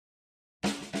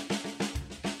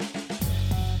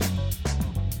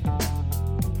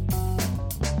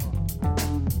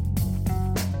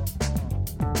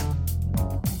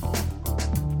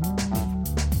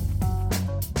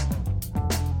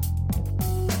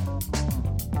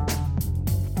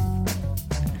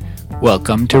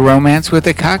Welcome to Romance with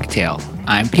a Cocktail.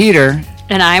 I'm Peter.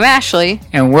 And I'm Ashley.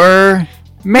 And we're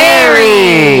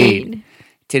married!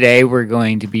 Today we're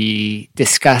going to be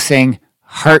discussing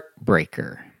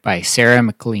Heartbreaker by Sarah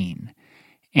MacLean.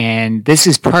 And this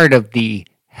is part of the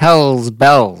Hell's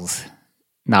Bells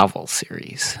novel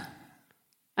series.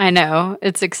 I know.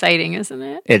 It's exciting, isn't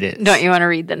it? It is. Don't you want to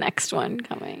read the next one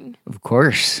coming? Of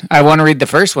course. I want to read the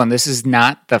first one. This is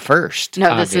not the first. No,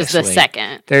 obviously. This is the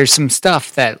second. There's some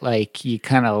stuff that you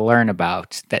kind of learn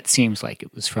about that seems like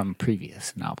it was from a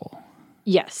previous novel.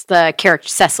 Yes, the character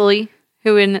Cecily,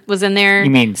 who was in there. You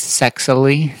mean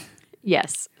Sexily?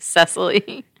 Yes,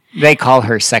 Cecily. They call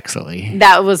her Sexily.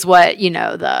 That was what,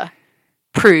 the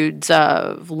prudes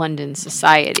of London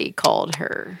society called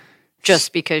her.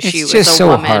 Just because she was a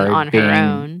woman on her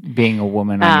own. Being a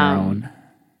woman on your own.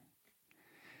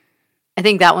 I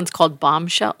think that one's called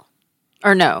Bombshell.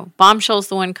 Or no, Bombshell's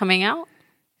the one coming out?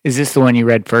 Is this the one you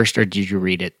read first, or did you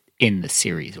read it in the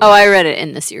series order? Oh, I read it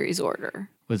in the series order.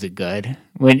 Was it good?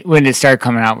 When it started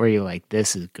coming out, were you like,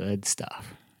 this is good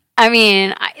stuff? I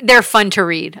mean, they're fun to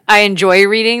read. I enjoy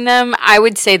reading them. I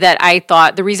would say that I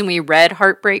thought the reason we read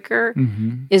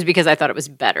Heartbreaker is because I thought it was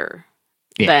better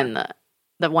than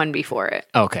the one before it.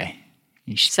 Okay.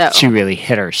 She really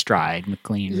hit her stride.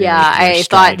 MacLean really I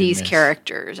thought these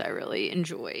characters I really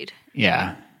enjoyed.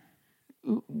 Yeah.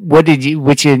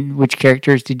 Which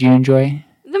characters did you enjoy?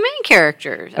 The main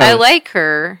characters. I like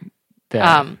her.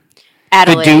 Adelaide.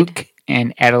 The Duke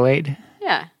and Adelaide.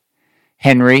 Yeah.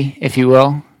 Henry, if you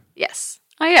will. Yes.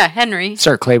 Oh, yeah, Henry.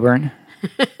 Sir Claiborne.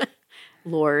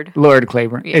 Lord. Lord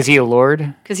Claiborne. Yeah. Is he a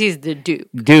lord? Because he's the Duke.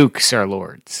 Dukes are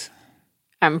lords.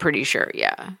 I'm pretty sure,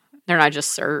 yeah. They're not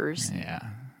just sirs. Yeah.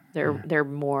 They're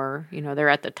more, they're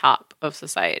at the top of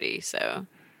society, so.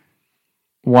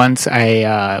 Once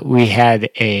we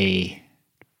had a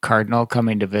cardinal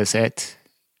coming to visit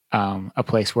a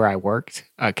place where I worked,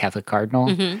 a Catholic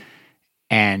cardinal,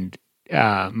 and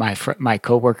my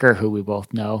coworker, who we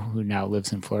both know, who now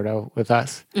lives in Florida with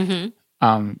us,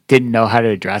 didn't know how to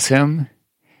address him,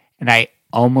 and I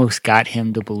almost got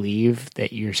him to believe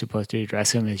that you're supposed to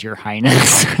address him as Your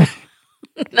Highness. No.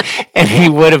 And he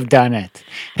would have done it.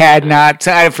 Had not,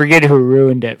 I forget who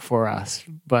ruined it for us,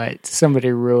 but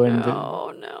somebody ruined it.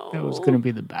 Oh, no. It was going to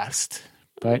be the best,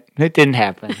 but it didn't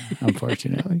happen,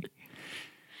 unfortunately.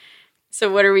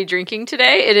 So what are we drinking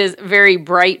today? It is very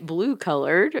bright blue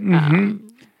colored.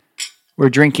 We're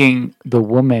drinking the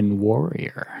Woman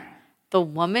Warrior. The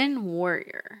Woman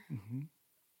Warrior.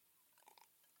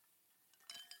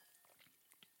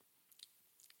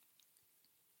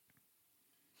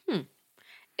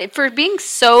 For being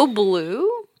so blue,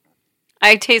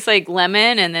 I taste like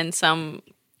lemon and then some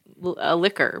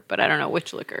liquor, but I don't know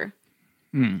which liquor.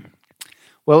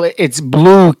 Well, it's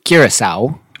blue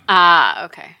curacao. Ah,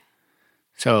 okay.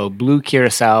 So blue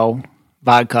curacao,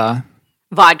 vodka.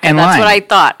 Vodka, and that's lime. What I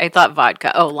thought. I thought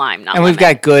vodka. Oh, lime, not And lemon. we've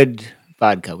got good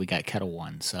vodka. We got Kettle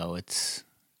One, so it's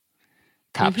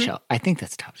top shelf. I think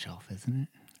that's top shelf, isn't it?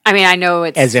 I mean, I know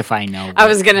it's... As if I know. I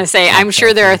was going to say, I'm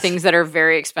sure there are things that are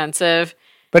very expensive.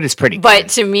 But it's pretty good. But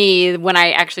to me, when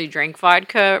I actually drank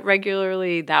vodka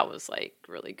regularly, that was like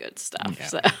really good stuff. Yeah.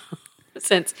 So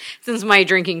since my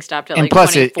drinking stopped at and like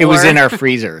plus 24. it was in our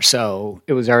freezer, so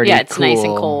it was already it's cool. Nice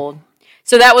and cold.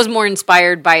 So that was more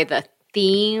inspired by the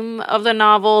theme of the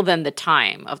novel than the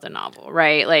time of the novel,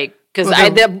 right? Like, because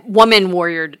the Woman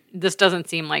Warrior, this doesn't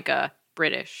seem like a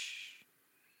British.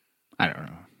 I don't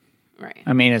know. Right.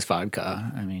 I mean, it's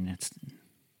vodka. I mean, it's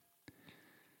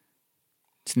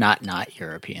not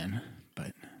European,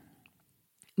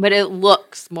 but it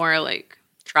looks more like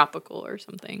tropical or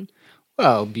something.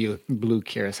 Well, blue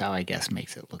curacao, I guess,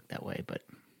 makes it look that way, but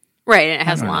right, and it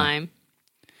has lime.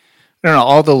 I don't know.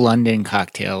 All the London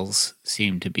cocktails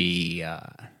seem to be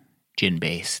gin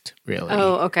based, really.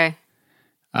 Oh, okay.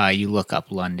 You look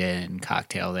up London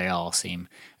cocktail; they all seem.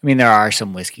 I mean, there are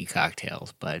some whiskey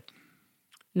cocktails, but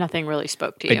nothing really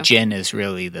spoke to you. But gin is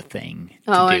really the thing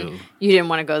to do. You didn't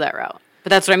want to go that route. But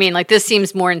that's what I mean. Like, this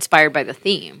seems more inspired by the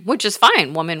theme, which is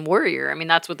fine. Woman Warrior. I mean,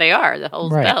 that's what they are. The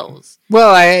Hell's Bells.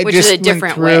 Well, which is a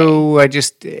different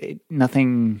way.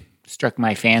 Nothing struck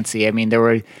my fancy. I mean,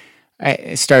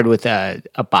 I started with a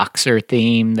boxer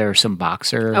theme. There are some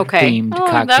boxer themed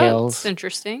cocktails. That's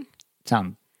interesting.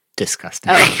 Sound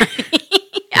disgusting. Oh.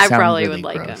 I probably really would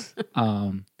like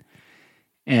them.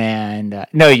 And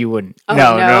no, you wouldn't. Oh,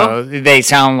 no. They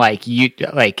sound like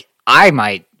I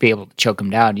might be able to choke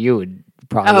them down. You would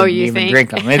probably wouldn't even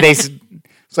drink them. It's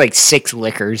like 6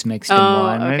 liquors mixed in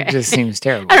one. Okay. It just seems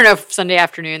terrible. I don't know if Sunday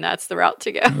afternoon that's the route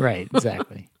to go. Right,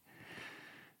 exactly.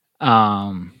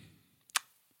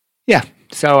 Yeah,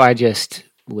 so I just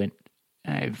went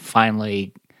I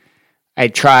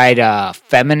tried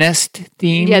feminist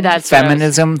themed,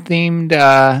 feminism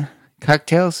themed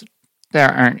cocktails. There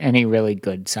aren't any really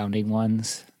good sounding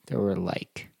ones. There were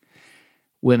like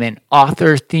women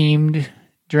author themed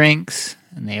drinks,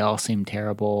 and they all seemed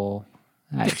terrible.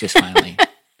 I just finally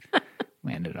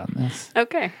landed on this.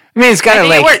 Okay. I mean, it's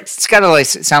gotta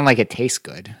sound like it tastes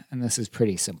good, and this is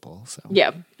pretty simple. So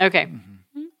yeah. Okay.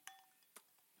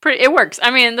 Mm-hmm. It works.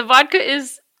 I mean, the vodka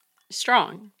is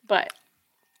strong, but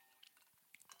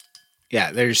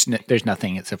yeah, there's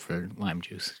nothing except for lime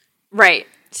juice. Right.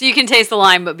 So you can taste the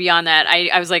lime, but beyond that,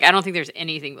 I was like, I don't think there's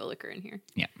anything but liquor in here.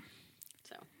 Yeah.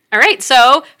 So, all right.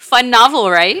 So, fun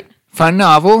novel, right? Fun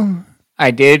novel.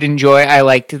 I did enjoy. I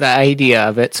liked the idea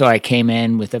of it, so I came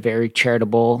in with a very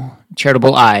charitable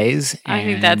eyes. I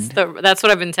think that's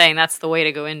what I've been saying. That's the way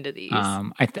to go into these.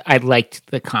 I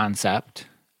liked the concept.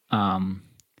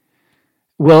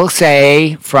 Will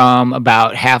say from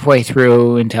about halfway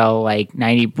through until like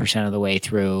 90% of the way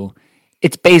through,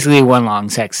 it's basically one long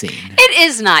sex scene. It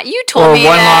is not. You told me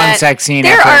one that. Long sex scene.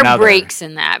 There are breaks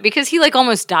in that because he like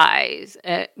almost dies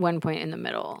at one point in the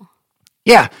middle.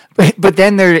 Yeah, but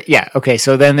then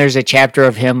so then there's a chapter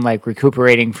of him like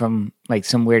recuperating from like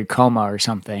some weird coma or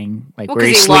something, like where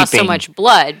he's sleeping. Lost so much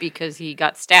blood because he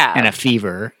got stabbed. And a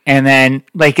fever. And then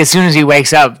like as soon as he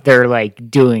wakes up, they're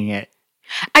like doing it.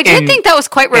 I did think that was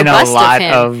quite robust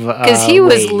of him because he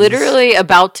was literally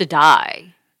about to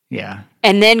die. Yeah.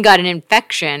 And then got an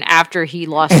infection after he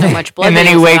lost so much blood. And then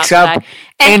he wakes up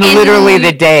and literally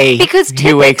the day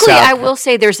he wakes up. I will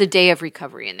say there's a day of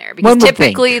recovery in there. Because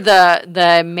typically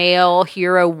the male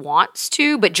hero wants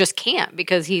to, but just can't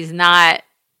because he's not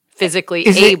physically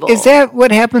able. Is that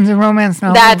what happens in romance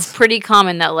novels? That's pretty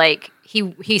common that like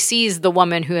he sees the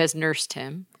woman who has nursed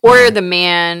him. Or the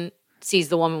man sees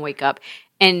the woman wake up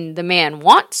and the man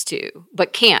wants to,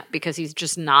 but can't because he's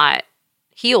just not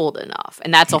healed enough.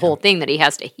 And that's a whole thing that he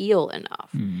has to heal enough.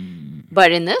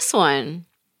 But in this one,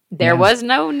 there was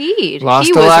no need.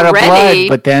 Lost a lot of blood,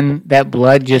 but then that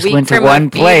blood just went to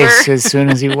one place as soon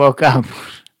as he woke up.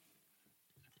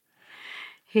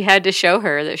 He had to show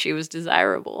her that she was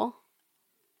desirable.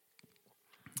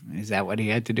 Is that what he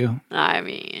had to do? I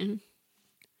mean,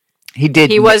 he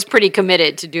did. He was pretty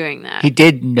committed to doing that. He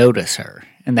did notice her,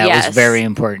 and that was very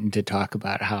important to talk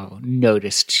about how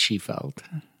noticed she felt.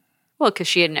 Well, because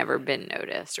she had never been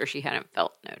noticed or she hadn't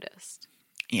felt noticed.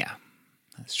 Yeah,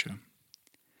 that's true.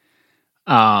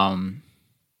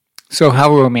 So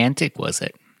how romantic was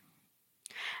it?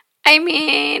 I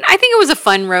mean, I think it was a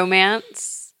fun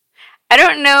romance. I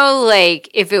don't know, like,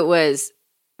 if it was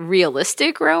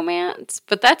realistic romance,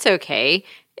 but that's okay.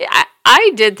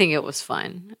 I did think it was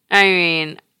fun. I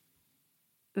mean,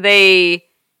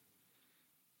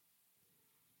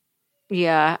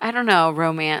 yeah, I don't know,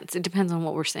 romance. It depends on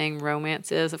what we're saying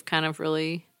romance is. I've kind of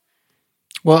really...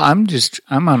 Well, I'm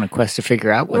on a quest to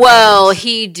figure out what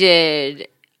he did...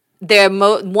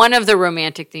 one of the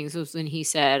romantic things was when he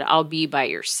said, "I'll be by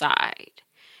your side.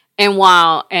 And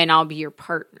I'll be your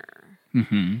partner."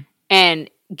 Mm-hmm. And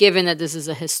given that this is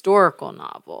a historical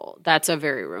novel, that's a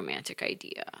very romantic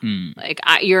idea. Like,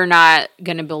 you're not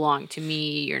going to belong to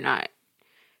me. You're not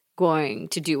going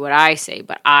to do what I say,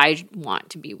 but I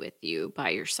want to be with you by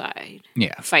your side.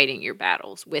 Yeah. Fighting your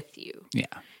battles with you. Yeah.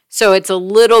 So it's a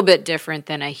little bit different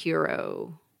than a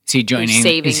hero. Is he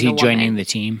joining the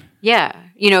team? Yeah.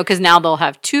 Because now they'll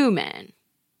have two men.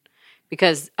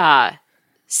 Because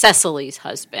Cecily's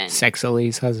husband.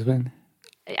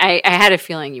 I had a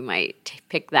feeling you might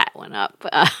pick that one up.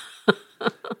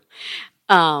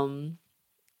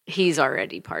 He's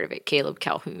already part of it. Caleb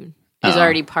Calhoun. He's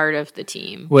already part of the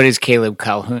team. What is Caleb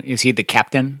Calhoun? Is he the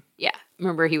captain? Yeah.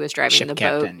 Remember he was driving the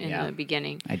boat in the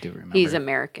beginning? I do remember. He's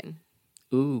American.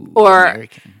 Ooh, or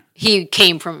American. He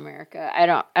came from America. I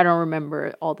don't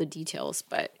remember all the details,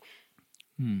 but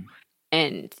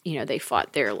and they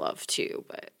fought their love too,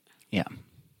 but yeah.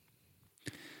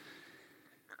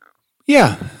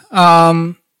 Yeah.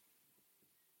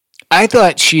 I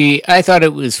thought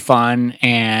it was fun,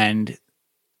 and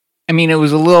I mean, it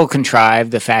was a little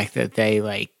contrived, the fact that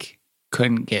they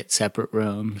couldn't get separate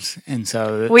rooms, and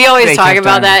so we always talk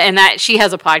about that. And that she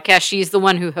has a podcast. She's the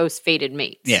one who hosts Fated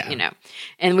Mates. Yeah,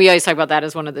 and we always talk about that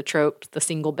as one of the tropes, the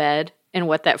single bed, and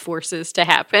what that forces to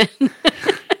happen.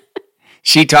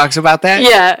 She talks about that?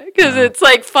 Yeah, because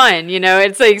it's fun,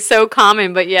 it's so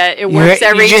common, but yet it works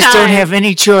every time. You just don't have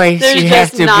any choice. You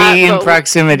have to be in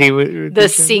proximity with the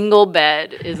single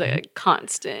bed is a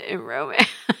constant in romance.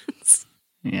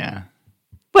 Yeah.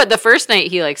 But the first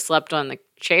night he slept on the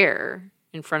chair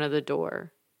in front of the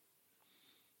door.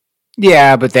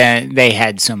 Yeah, but then they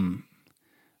had some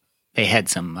they had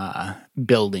some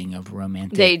building of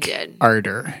romantic They did.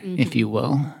 ardor, if you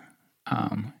will.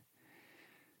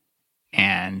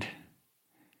 And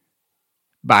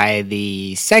by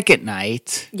the second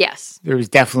night, Yes. there was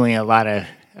definitely a lot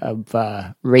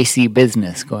of racy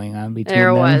business going on between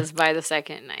There them. was by the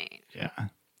second night. Yeah.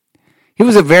 He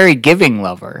was a very giving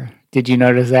lover. Did you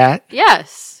notice that?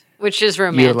 Yes, which is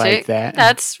romantic. You like that?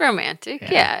 That's romantic,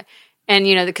 yeah. And,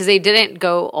 because they didn't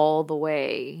go all the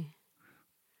way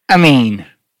I mean,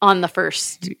 on the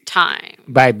first time.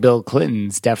 by Bill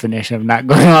Clinton's definition of not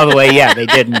going all the way, yeah, they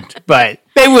didn't. But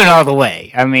they went all the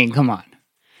way. I mean, come on.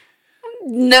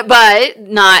 No, but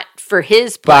not for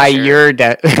his By pleasure. your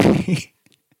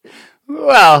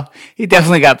well, he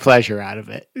definitely got pleasure out of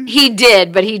it. He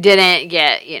did, but he didn't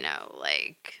get,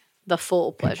 the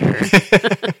full pleasure.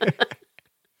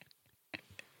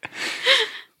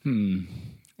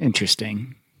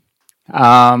 Interesting.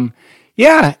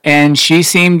 Yeah, and she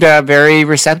seemed very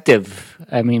receptive.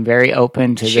 I mean, very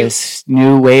open to this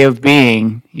new way of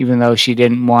being, even though she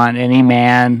didn't want any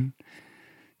man,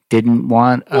 didn't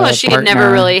want a Well, she had partner.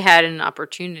 never really had an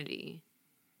opportunity.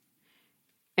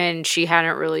 And she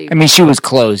hadn't really... I mean, she was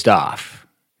closed off.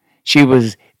 She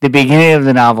was, the beginning of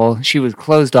the novel, she was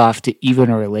closed off to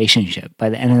even a relationship. By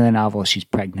the end of the novel, she's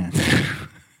pregnant.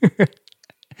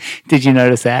 Did you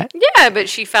notice that? Yeah, but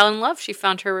she fell in love. She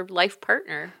found her life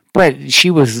partner. But she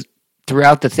was,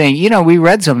 throughout the thing, we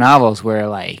read some novels where,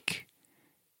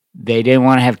 they didn't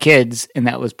want to have kids, and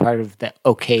that was part of the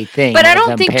okay thing. But I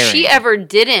don't think she ever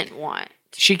didn't want.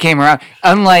 She came around,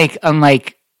 unlike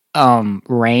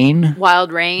Rain.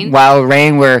 Wild Rain? Wild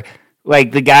Rain, where,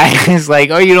 the guy is like,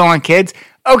 oh, you don't want kids?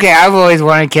 Okay, I've always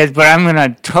wanted kids, but I'm going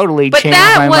to totally change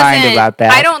my mind about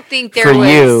that. I don't think there for was...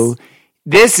 you.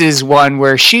 This is one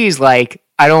where she's like,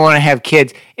 I don't want to have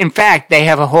kids. In fact, they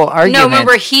have a whole argument. No,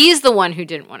 remember, he's the one who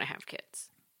didn't want to have kids.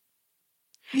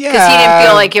 Yeah. Because he didn't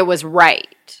feel like it was right.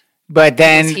 But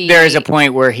then there's a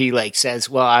point where he says,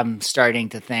 well, I'm starting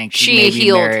to think she maybe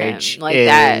healed marriage him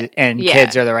that. And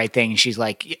kids are the right thing. And she's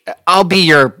like, I'll be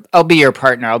your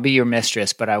partner. I'll be your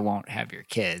mistress, but I won't have your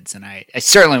kids. And I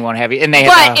certainly won't have you. And they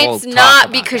have a whole it's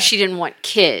not because that. She didn't want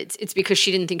kids. It's because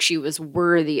she didn't think she was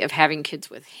worthy of having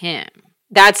kids with him.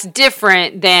 That's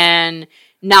different than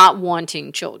not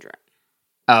wanting children.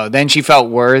 Oh, then she felt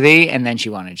worthy and then she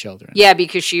wanted children. Yeah,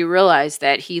 because she realized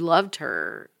that he loved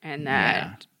her and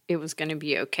that it was going to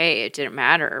be okay. It didn't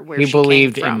matter where she came from. He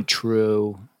believed in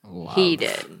true love. He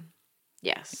did.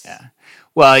 Yes. Yeah.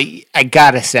 Well, I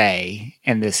gotta say,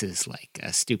 and this is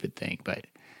a stupid thing, but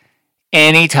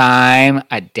anytime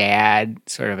a dad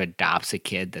sort of adopts a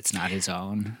kid that's not his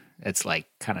own, it's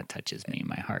kind of touches me in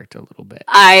my heart a little bit.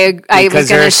 I was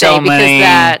going to say because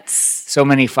that's... so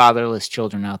many fatherless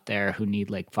children out there who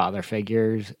need father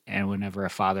figures, and whenever a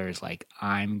father is like,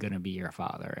 I'm going to be your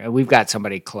father, and we've got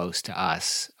somebody close to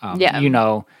us,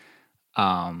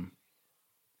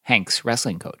 Hank's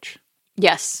wrestling coach.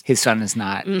 Yes. His son is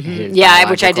not his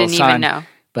which I didn't even know.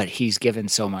 But he's given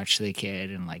so much to the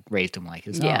kid and raised him like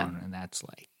his own, and that's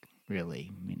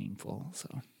really meaningful.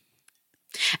 So,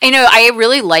 I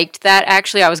really liked that.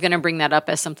 Actually, I was going to bring that up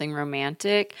as something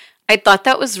romantic. I thought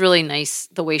that was really nice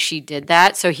the way she did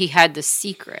that. So he had the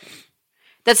secret.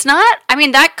 That's not. I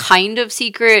mean, that kind of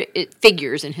secret it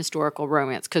figures in historical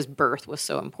romance because birth was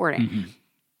so important. Mm-hmm.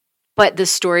 But the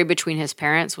story between his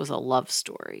parents was a love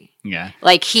story. Yeah.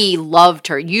 He loved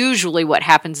her. Usually what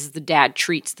happens is the dad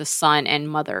treats the son and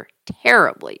mother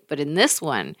terribly. But in this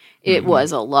one, it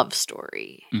was a love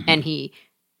story. Mm-hmm. And he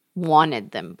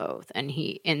wanted them both. And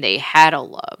they had a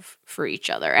love for each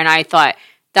other. And I thought,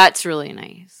 that's really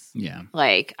nice. Yeah.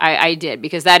 I did.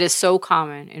 Because that is so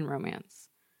common in romance.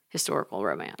 Historical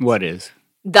romance. What is?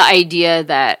 The idea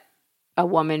that a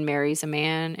woman marries a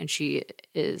man and she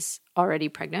is already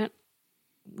pregnant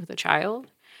with a child,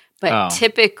 but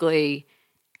typically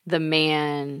the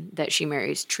man that she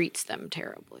marries treats them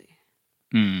terribly.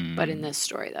 But in this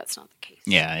story, that's not the case.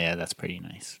 Yeah, that's pretty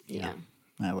nice. Yeah.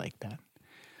 I like that.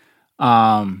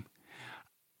 I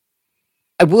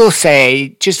will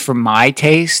say, just for my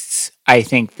tastes, I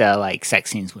think the sex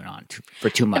scenes went on for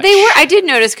too much. They were. I did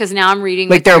notice because now I'm reading.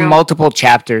 There are multiple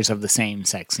chapters of the same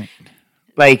sex scene.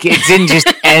 It didn't just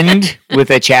end with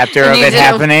a chapter of it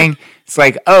happening. It's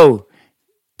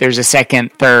there's a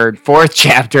second, third, fourth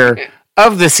chapter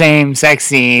of the same sex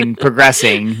scene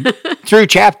progressing through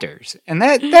chapters. And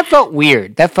that felt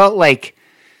weird. That felt what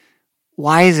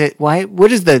is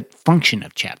the function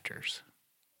of chapters?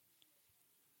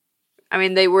 I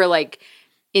mean, they were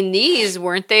in these,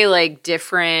 weren't they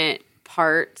different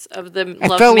parts of the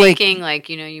lovemaking?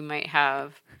 You might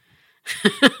have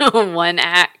one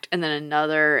act and then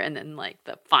another and then like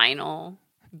the final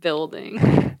building.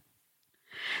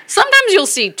 Sometimes you'll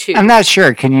see two. I'm not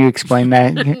sure. Can you explain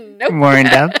that more in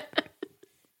depth?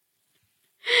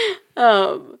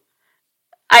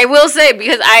 I will say,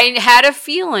 because I had a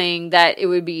feeling that it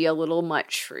would be a little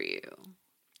much for you.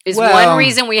 Is one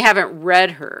reason we haven't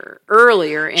read her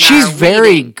earlier in she's our very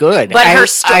reading. good. But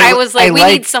I was like, we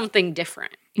need something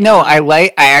different. No,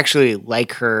 I actually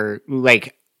like her.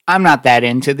 Like, I'm not that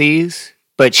into these,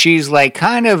 but she's like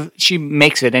she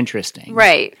makes it interesting.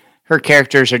 Right. Her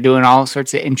characters are doing all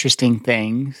sorts of interesting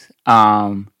things.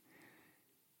 And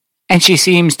she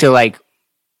seems to like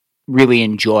really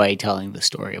enjoy telling the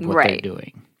story of what they're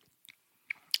doing.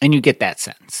 And you get that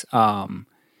sense.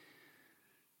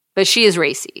 But she is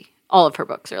racy. All of her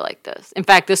books are like this. In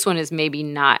fact, this one is maybe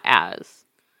not as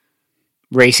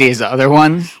racy as the other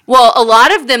ones. Well, a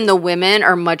lot of them, the women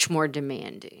are much more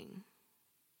demanding.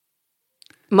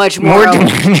 Much more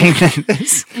demanding than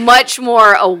this. Much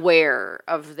more aware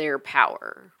of their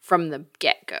power from the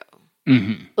get-go.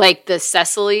 Mm-hmm. Like the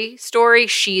Cecily story,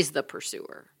 she's the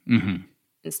pursuer. Mm-hmm.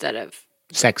 Instead of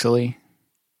Cecily.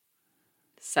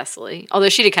 Although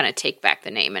she did kind of take back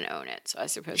the name and own it, so I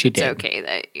suppose it's okay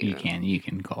that you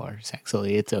can call her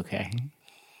Cecily. It's okay.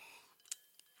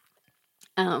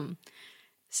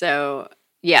 So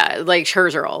yeah, like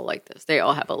hers are all like this. They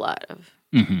all have a lot of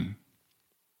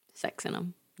sex in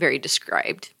them, very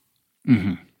described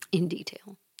in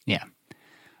detail. Yeah.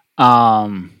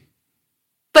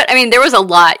 But I mean, there was a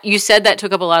lot. You said that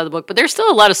took up a lot of the book, but there's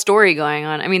still a lot of story going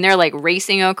on. I mean, they're like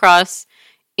racing across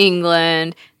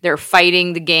England. They're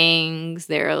fighting the gangs.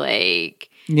 They're like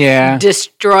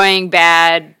destroying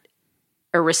bad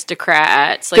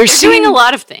aristocrats. Like they're doing a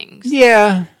lot of things.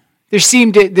 Yeah. This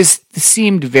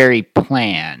seemed very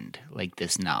planned, like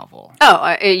this novel.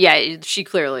 Oh, yeah, she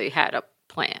clearly had a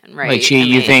plan, right? Like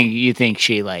you think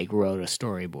she like wrote a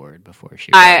storyboard before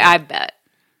she I bet.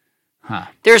 Huh.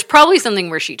 There's probably something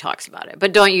where she talks about it,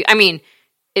 but don't you? I mean,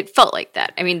 it felt like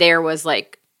that. I mean, there was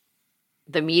like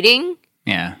the meeting.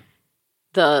 Yeah.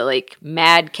 The like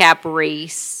madcap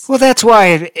race. Well, that's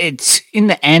why it's in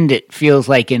the end. It feels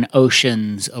like in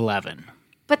Ocean's 11.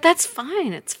 But that's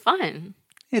fine. It's fun.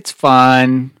 It's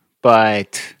fun,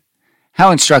 but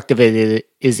how instructive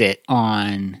is it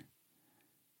on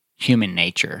human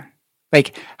nature?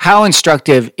 Like, how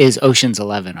instructive is Ocean's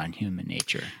 11 on human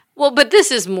nature? Well, but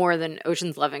this is more than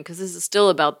Ocean's 11 because this is still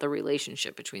about the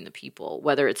relationship between the people,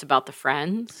 whether it's about the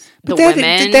friends,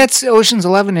 women. That's Ocean's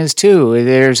 11 is too.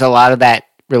 There's a lot of that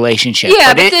relationship.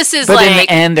 Yeah, but this is like, in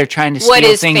the end, they're trying to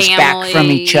steal things back from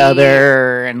each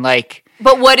other and like.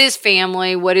 But what is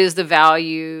family? What is the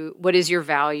value? What is your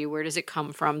value? Where does it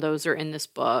come from? Those are in this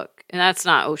book. And that's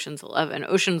not Ocean's 11.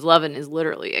 Ocean's 11 is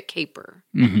literally a caper.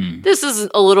 Mm-hmm. This is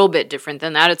a little bit different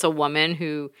than that. It's a woman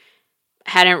who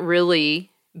hadn't really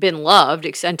been loved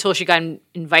until she got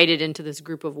invited into this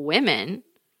group of women.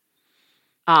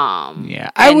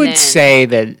 I would say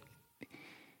that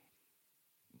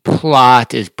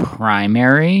plot is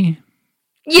primary.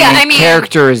 Yeah, I mean,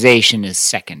 characterization is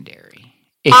secondary.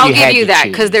 I'll give you that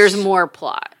because there's more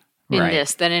plot in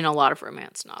this than in a lot of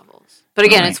romance novels. But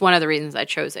again, it's one of the reasons I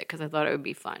chose it because I thought it would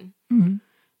be fun. Mm-hmm.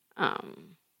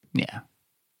 Yeah.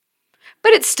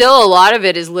 But it's still, a lot of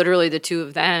it is literally the two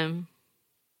of them.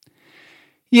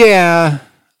 Yeah.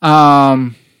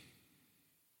 But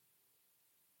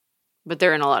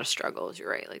they're in a lot of struggles, you're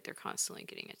right. Like, they're constantly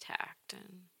getting attacked.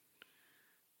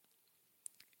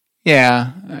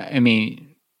 Yeah. I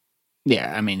mean,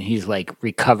 he's, like,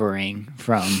 recovering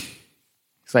from...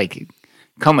 It's, like,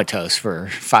 comatose for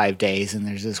 5 days, and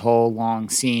there's this whole long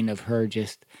scene of her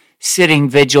just sitting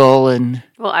vigil and...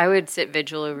 Well, I would sit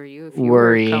vigil over you if you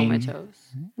were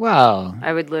comatose. Well...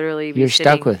 I would literally be You're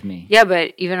stuck with me. Yeah,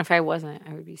 but even if I wasn't,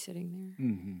 I would be sitting there.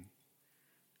 Mm-hmm.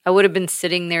 I would have been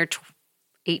sitting there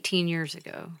 18 years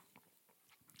ago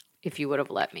if you would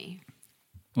have let me.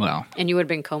 Well... And you would have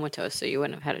been comatose, so you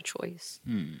wouldn't have had a choice.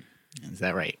 Is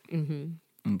that right?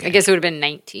 Mm-hmm. Okay. I guess it would have been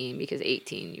 19 because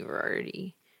 18 you were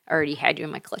already had you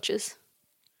in my clutches.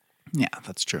 Yeah,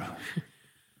 that's true.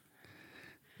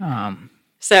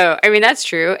 So, I mean, that's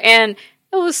true. And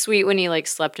it was sweet when he, like,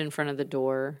 slept in front of the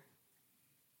door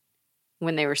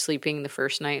when they were sleeping the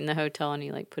first night in the hotel, and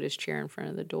he, like, put his chair in front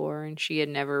of the door, and she had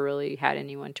never really had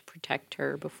anyone to protect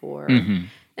her before. Mm-hmm.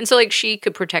 And so, like, she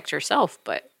could protect herself,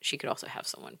 but she could also have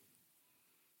someone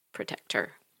protect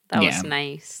her. That was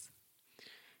nice.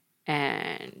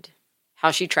 And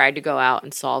how she tried to go out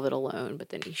and solve it alone, but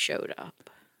then he showed up.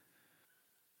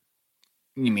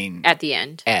 You mean... At the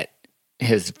end. At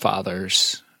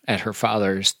her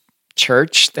father's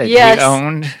church that he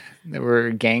owned. There were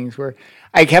gangs where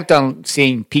I kept on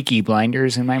seeing Peaky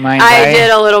Blinders in my mind. I did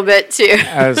a little bit too.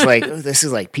 I was like, oh, this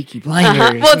is like Peaky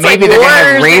Blinders. Well, it's maybe like they're going to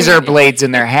have wars razor blades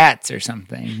in their hats or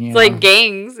something. It's like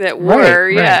gangs at war,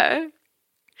 Right. yeah.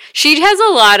 She has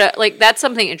a lot of, like, that's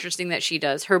something interesting that she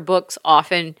does. Her books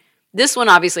often, this one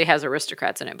obviously has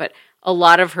aristocrats in it, but a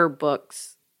lot of her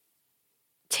books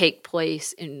take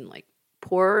place in, like,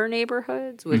 poorer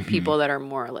neighborhoods with people that are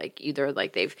more, like, either,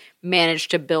 like, they've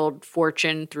managed to build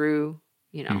fortune through,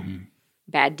 you know,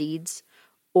 bad deeds,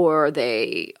 or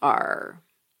they are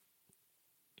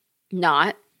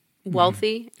not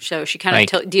wealthy. So she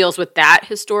kind of deals with that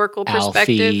historical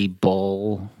perspective. Alfie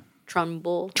Bull.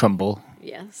 Trumbull.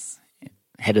 Yes.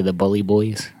 Head of the Bully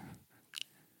Boys.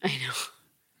 I know.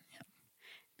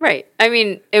 Right. I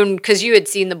mean, because you had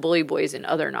seen the Bully Boys in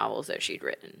other novels that she'd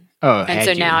written. Oh, and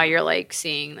so now you're like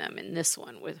seeing them in this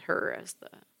one with her as the...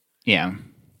 Yeah.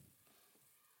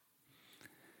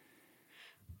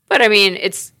 But I mean,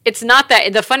 it's not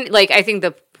that... The fun, like, I think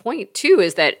the point, too,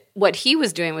 is that what he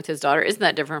was doing with his daughter isn't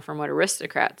that different from what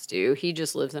aristocrats do. He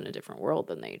just lives in a different world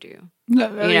than they do.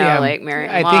 Like marrying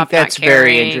them off, think that's not caring.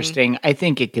 very interesting. I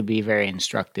think it could be very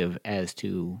instructive as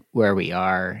to where we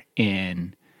are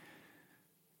in...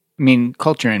 I mean,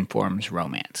 culture informs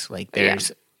romance. Like,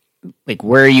 there's... like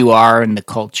where you are in the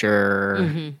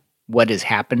culture, what is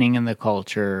happening in the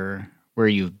culture, where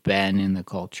you've been in the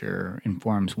culture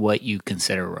informs what you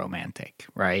consider romantic,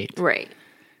 right? Right.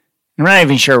 I'm not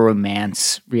even sure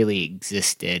romance really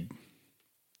existed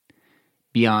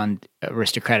beyond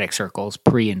aristocratic circles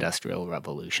pre-industrial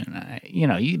revolution.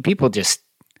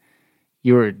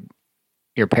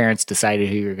 Your parents decided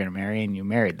who you were going to marry and you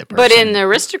married the person. But in the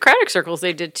aristocratic circles,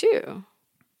 they did too.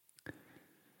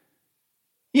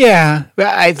 Yeah, but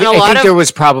I think there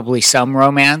was probably some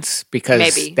romance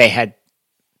because they had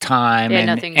time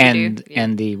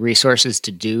and the resources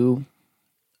to do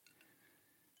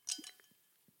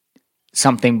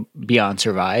something beyond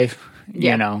survive.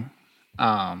 You know,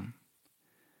 I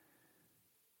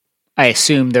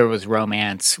assume there was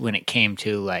romance when it came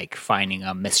to like finding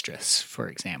a mistress, for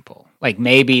example. Like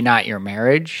maybe not your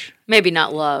marriage, maybe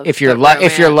not love. If you're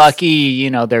lucky, you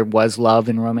know, there was love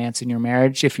and romance in your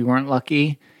marriage. If you weren't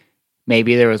lucky,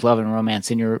 maybe there was love and romance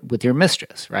with your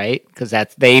mistress, right? Because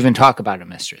they even talk about a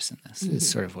mistress in this. Is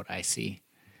sort of what I see.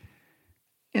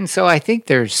 And so I think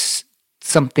there's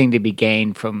something to be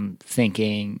gained from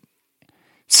seeing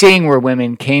where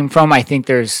women came from. I think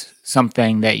there's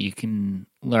something that you can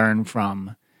learn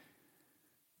from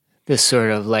this sort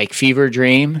of like fever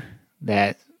dream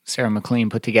that Sarah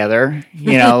MacLean put together,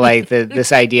 you know, like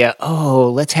this idea,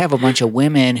 let's have a bunch of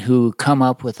women who come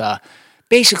up with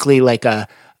basically like a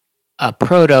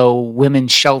proto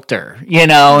women's shelter, you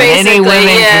know, and any women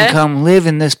can come live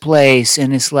in this place.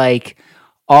 And it's like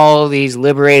all these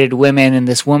liberated women, and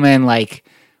this woman like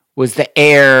was the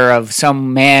heir of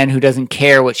some man who doesn't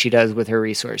care what she does with her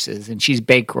resources. And she's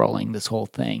bankrolling this whole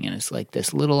thing. And it's like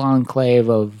this little enclave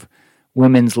of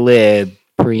women's lib,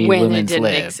 pre-women's lib.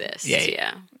 When it didn't exist,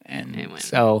 yeah. And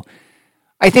so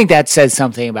I think that says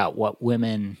something about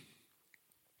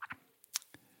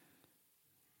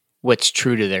what's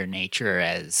true to their nature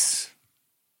as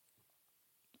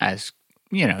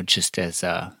you know, just as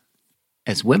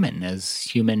women, as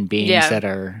human beings that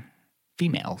are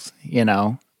females, you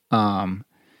know.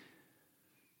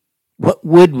 What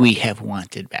would we have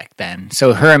wanted back then?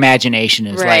 So her imagination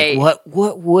is like,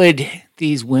 what would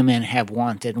these women have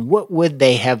wanted? And what would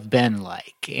they have been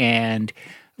like? And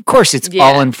of course, it's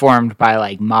all informed by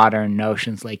like modern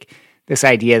notions, like this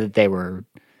idea that they were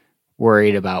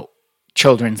worried about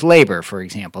children's labor, for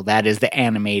example. That is the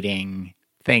animating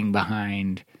thing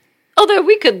behind. Although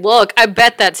we could look, I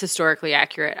bet that's historically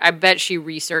accurate. I bet she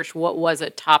researched what was a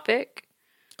topic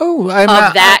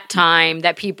that time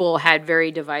that people had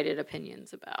very divided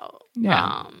opinions about.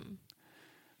 Yeah.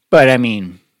 But I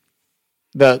mean,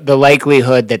 the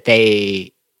likelihood that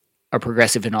they are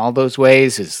progressive in all those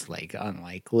ways is like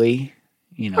unlikely.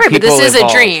 You know, right, but this is a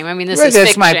dream. I mean, this is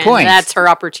fiction. My point. That's her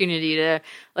opportunity to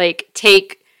like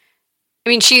take. I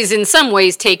mean, she's in some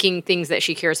ways taking things that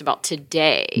she cares about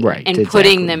today and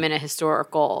putting them in a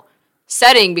historical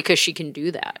setting because she can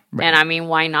do that. Right. And I mean,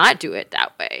 why not do it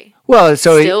that way? Well,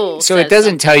 so it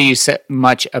doesn't tell you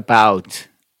much about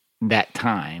that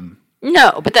time.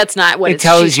 No, but that's not what it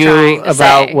tells you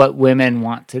about what women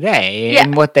want today.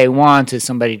 And what they want is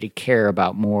somebody to care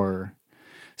about more.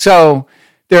 So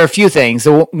there are a few things.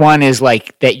 The one is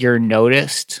like that you're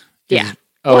noticed. Yeah.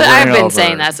 I've been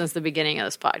saying that since the beginning of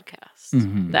this podcast.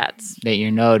 Mm-hmm. That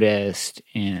you're noticed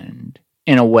and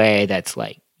in a way that's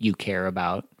like you care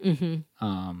about.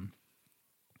 Mm-hmm.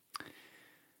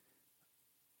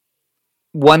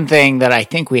 one thing that I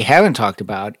think we haven't talked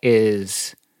about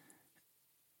is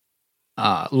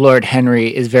Lord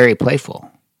Henry is very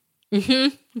playful.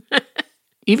 Mm-hmm.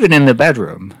 Even in the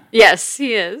bedroom. Yes,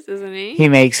 he is, isn't he? He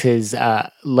makes his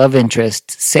love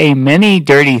interest say many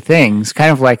dirty things,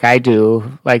 kind of like I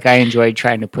do. Like I enjoy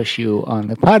trying to push you on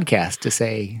the podcast to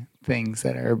say things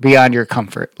that are beyond your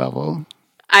comfort level.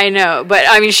 I know, but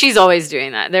I mean, she's always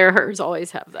doing that. Hers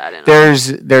always have that in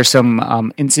There's some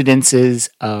incidences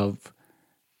of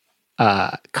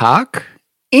cock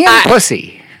and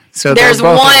pussy. So there's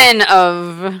one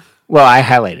of... Well, I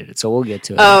highlighted it, so we'll get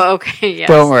to it. Oh, okay. Yes,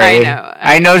 don't worry. I know.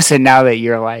 I notice it now that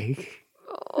you're like...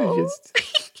 Oh.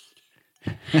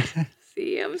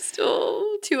 See, I'm still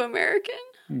too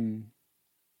American.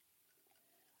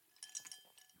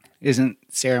 Isn't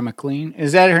Sarah MacLean?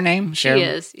 Is that her name? She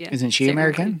is, yeah. Isn't she Sarah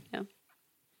American? MacLean,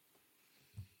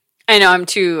 yeah. I know,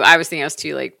 I was thinking I was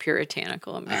too, like,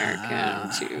 puritanical American,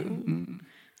 too.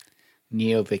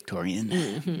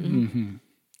 Neo-Victorian.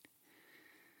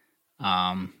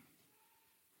 Mm-hmm.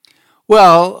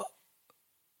 Well,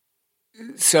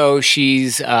 so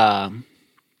she's, Adelaide?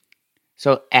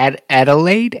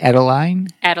 Adeline?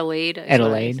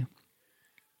 Adelaide.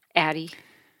 Addie.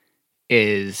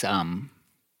 Is,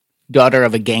 daughter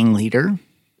of a gang leader.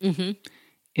 Mm-hmm.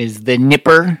 Is the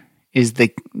Nipper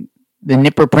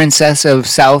princess of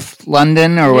South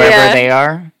London or wherever they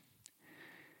are.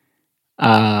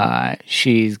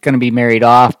 She's going to be married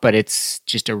off, but it's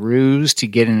just a ruse to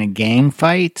get in a gang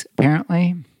fight,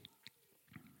 apparently.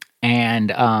 And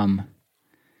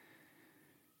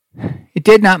it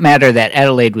did not matter that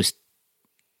Adelaide was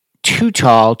too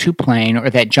tall, too plain,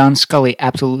 or that John Scully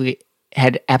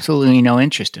had absolutely no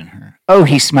interest in her. Oh,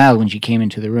 he smiled when she came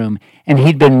into the room, and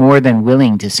he'd been more than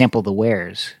willing to sample the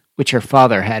wares, which her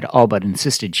father had all but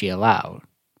insisted she allow.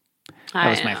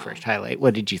 That was my first highlight.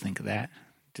 What did you think of that?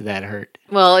 Did that hurt?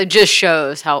 Well, it just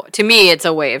shows how, to me, it's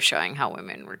a way of showing how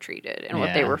women were treated and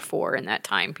what they were for in that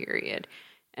time period.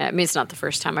 I mean, it's not the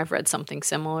first time I've read something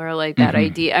similar like that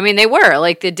idea. I mean, they were.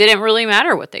 Like, it didn't really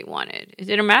matter what they wanted. It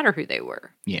didn't matter who they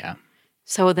were. Yeah.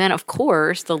 So then, of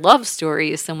course, the love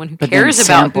story is someone who cares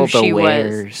about who she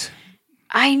was.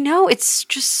 I know. It's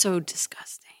just so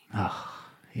disgusting. Oh,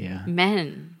 yeah.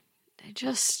 Men. They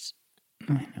just...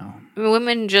 I know.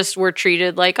 Women just were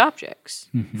treated like objects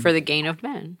for the gain of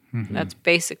men. Mm-hmm. That's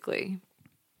basically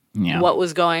what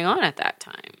was going on at that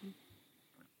time.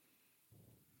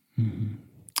 Mm-hmm.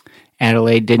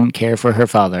 Adelaide didn't care for her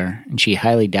father, and she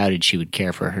highly doubted she would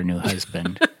care for her new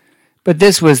husband. But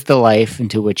this was the life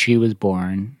into which she was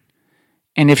born,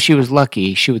 and if she was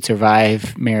lucky, she would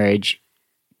survive marriage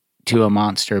to a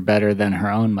monster better than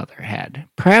her own mother had.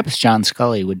 Perhaps John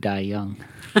Scully would die young.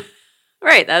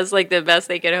 Right, that's like the best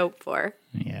they could hope for.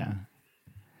 Yeah.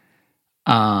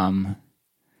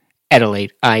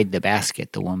 Adelaide eyed the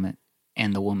basket, the woman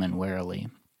warily.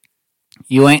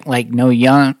 You ain't like no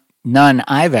none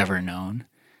I've ever known.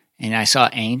 And I saw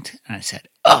ain't, and I said,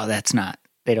 oh, that's not.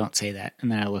 They don't say that.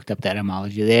 And then I looked up the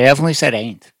etymology. They definitely said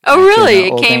ain't. Oh, really?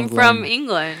 It came from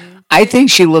England. I think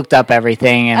she looked up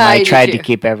everything and like tried to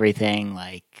keep everything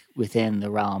like within the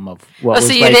realm of what was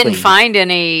likely. So you didn't find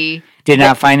any... Did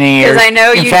not find any... Because I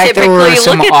know you typically look at that. In fact, there were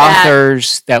some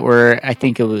authors that were... I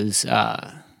think it was...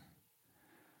 I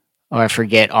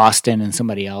forget. Austin and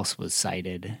somebody else was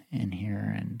cited in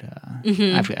here. And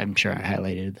I'm sure I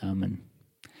highlighted them.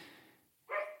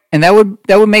 And that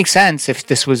would make sense if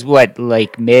this was like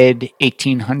mid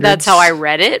 1800s. That's how I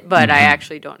read it, but I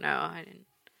actually don't know. I didn't.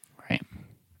 Right.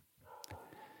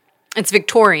 It's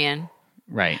Victorian.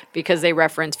 Right. Because they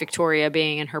reference Victoria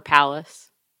being in her palace.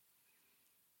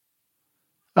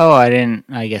 Oh, I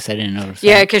guess I didn't notice that.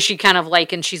 Yeah, because she kind of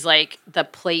and she's like, the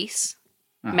place,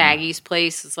 Maggie's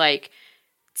place, is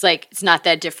it's not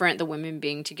that different, the women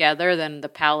being together, than the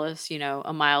palace,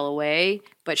 a mile away.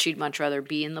 But she'd much rather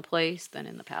be in the place than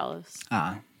in the palace.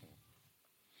 Yeah.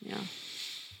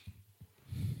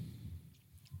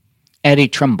 Addie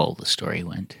Trumbull, the story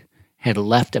went, had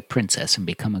left a princess and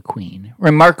become a queen.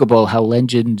 Remarkable how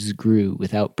legends grew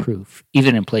without proof,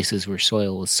 even in places where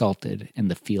soil was salted and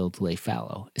the fields lay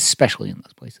fallow, especially in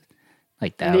those places.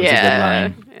 Like that was a good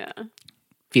line. Yeah.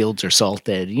 Fields are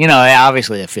salted.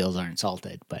 Obviously the fields aren't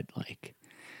salted, but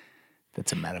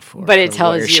that's a metaphor. But it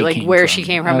tells you where she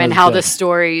came from and how the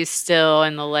stories still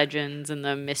and the legends and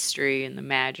the mystery and the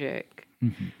magic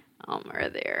are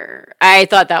there. I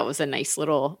thought that was a nice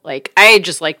little I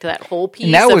just liked that whole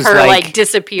piece of her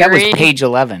disappearing. That was page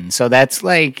 11, so that's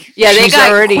they she's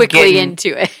got already quickly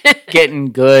into it,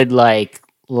 getting good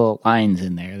little lines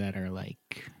in there that are a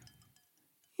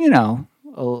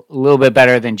little bit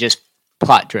better than just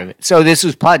plot-driven. So this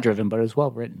was plot-driven, but it was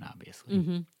well-written,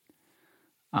 obviously.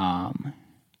 Mm-hmm.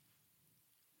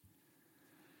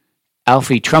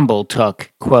 Alfie Trumbull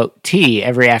took, quote, tea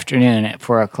every afternoon at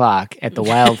 4 o'clock at the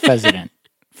Wild Pheasant,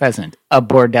 a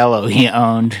bordello he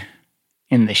owned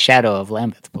in the shadow of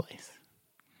Lambeth Place.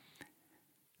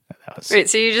 Right,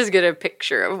 so you just get a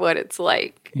picture of what it's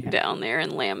like down there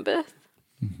in Lambeth.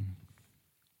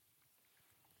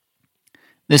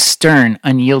 This stern,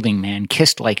 unyielding man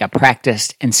kissed like a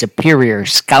practiced and superior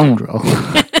scoundrel.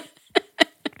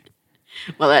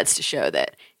 Well, that's to show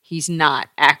that he's not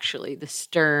actually the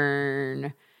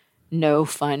stern,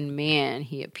 no-fun man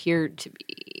he appeared to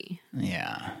be.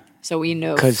 Yeah. So we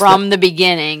know from the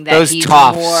beginning that he's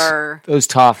more... Those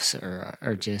toffs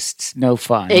are just no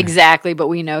fun. Exactly, but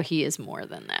we know he is more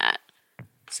than that.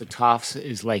 So toffs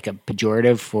is like a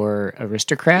pejorative for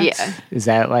aristocrats? Yeah. Is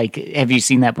that like... Have you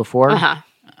seen that before? Uh-huh.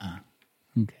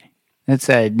 Okay. That's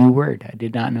a new word. I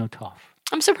did not know toff.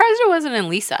 I'm surprised it wasn't in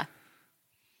Lisa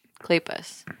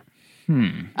Kleypas.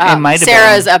 It might have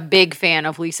Sarah's a big fan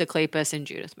of Lisa Kleypas and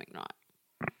Judith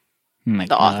McNaughty.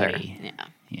 The author.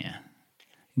 Yeah.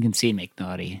 You can see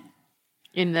McNaughty.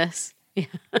 In this. Yeah.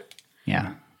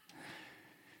 Yeah.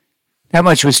 That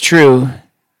much was true.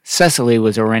 Cecily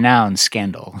was a renowned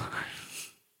scandal.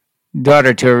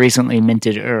 Daughter to a recently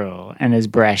minted earl and his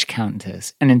brash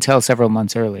countess, and until several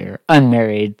months earlier,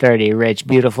 unmarried, 30, rich,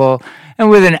 beautiful, and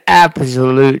with an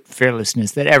absolute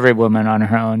fearlessness that every woman on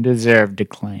her own deserved to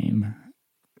claim.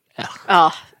 Ugh.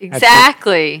 Oh,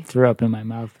 exactly. Threw up in my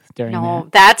mouth during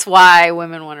that. That's why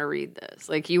women want to read this.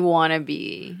 Like, you want to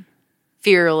be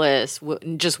fearless,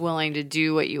 just willing to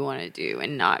do what you want to do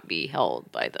and not be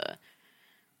held by the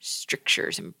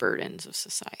strictures and burdens of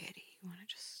society. You want to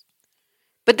just...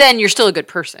 But then you're still a good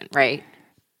person, right?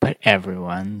 But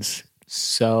everyone's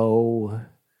so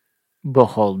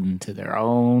beholden to their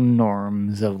own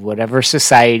norms of whatever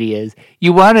society is.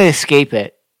 You want to escape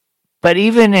it, but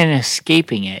even in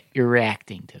escaping it, you're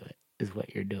reacting to it, is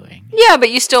what you're doing. Yeah,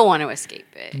 but you still want to escape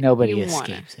it. Nobody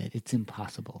escapes it. It's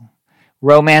impossible.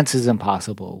 Romance is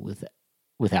impossible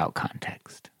without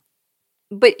context.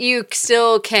 But you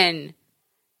still can...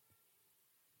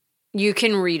 You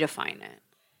can redefine it.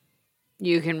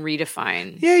 You can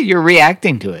redefine. Yeah, you're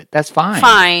reacting to it. That's fine.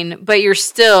 Fine, but you're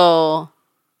still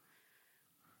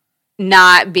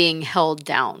not being held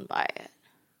down by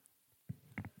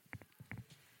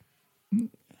it.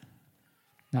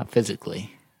 Not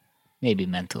physically. Maybe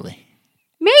mentally.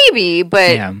 Maybe,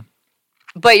 but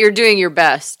you're doing your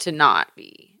best to not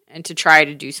be and to try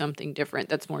to do something different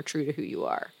that's more true to who you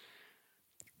are.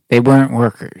 They weren't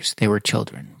workers. They were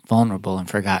children, vulnerable and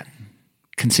forgotten.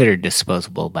 Considered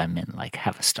disposable by men like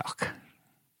Haverstock.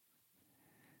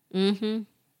 Mm-hmm.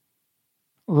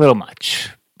 A little much,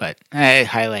 but I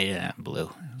highlighted that in blue.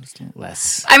 It was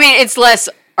less... I mean, it's less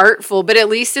artful, but at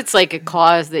least it's like a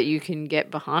cause that you can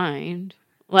get behind.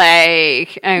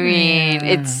 Like, I mean,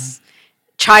 it's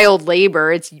child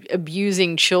labor. It's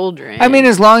abusing children. I mean,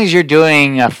 as long as you're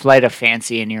doing a flight of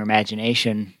fancy in your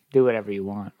imagination, do whatever you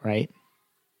want, right?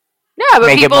 Yeah,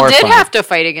 but people did have to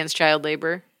fight against child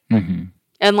labor. Mm-hmm.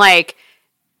 And, like,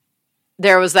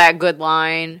 there was that good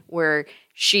line where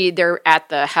they're at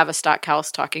the Haverstock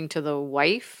house talking to the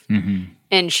wife,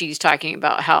 and she's talking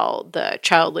about how the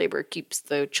child labor keeps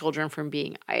the children from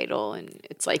being idle, and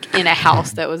it's, like, in a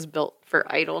house that was built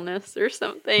for idleness or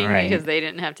something, right, because they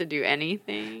didn't have to do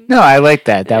anything. No, I like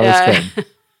that. That was good.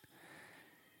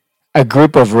 A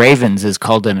group of ravens is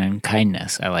called an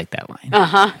unkindness. I like that line.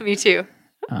 Uh-huh, me too.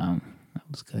 That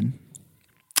was good.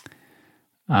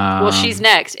 Well, she's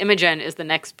next. Imogen is the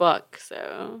next book,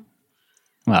 so...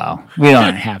 Well, we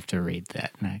don't have to read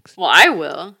that next. Well, I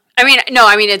will. I mean,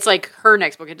 it's like her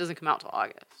next book. It doesn't come out till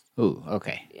August. Ooh,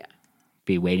 okay. Yeah.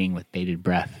 Be waiting with bated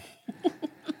breath.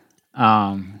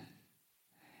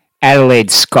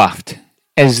 Adelaide scoffed,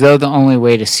 as though the only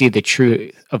way to see the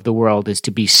truth of the world is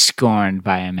to be scorned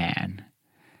by a man.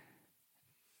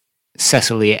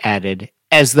 Cecily added,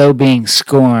 as though being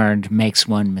scorned makes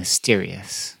one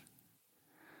mysterious.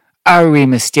 Are we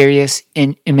mysterious?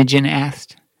 Imogen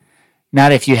asked.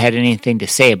 Not if you had anything to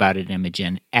say about it,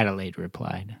 Imogen, Adelaide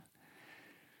replied.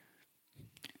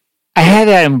 I had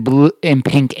that in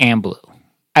pink and blue.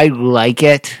 I like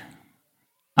it.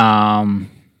 Then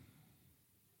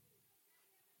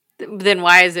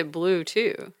why is it blue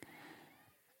too?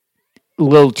 A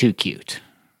little too cute.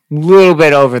 A little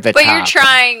bit over the top. But you're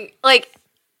trying, like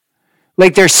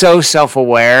they're so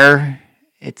self-aware.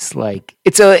 It's like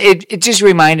it just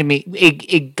reminded me.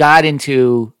 It got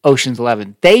into Ocean's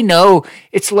 11. They know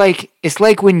it's like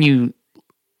when you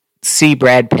see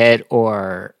Brad Pitt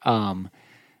or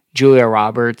Julia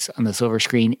Roberts on the silver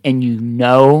screen, and you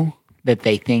know that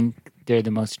they think they're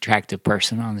the most attractive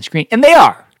person on the screen. And they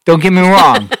are. Don't get me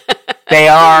wrong. They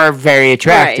are very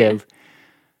attractive. Right.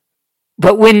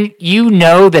 But when you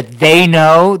know that they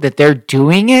know that they're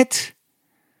doing it,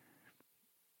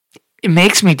 it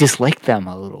makes me dislike them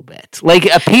a little bit. Like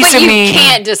a piece of me. But you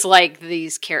can't dislike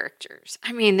these characters.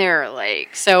 I mean, they're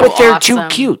like so But they're awesome.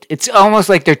 too cute. It's almost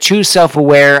like they're too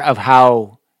self-aware of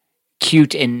how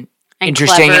cute and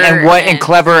interesting and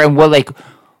clever and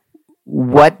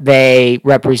what they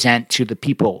represent to the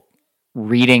people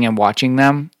reading and watching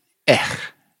them. Ugh,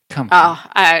 come on. Oh,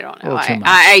 I don't know.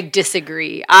 I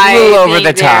disagree. A little over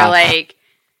the top. Like,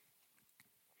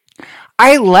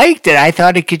 I liked it. I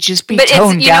thought it could just be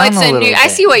toned down a little bit. I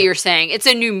see what you're saying. It's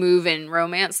a new move in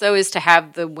romance, though, is to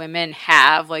have the women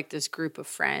have like this group of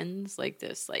friends, like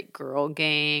this like girl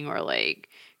gang or like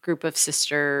group of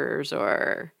sisters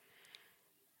or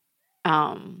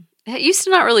it used to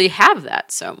not really have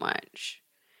that so much.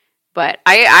 But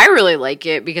I really like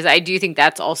it because I do think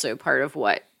that's also part of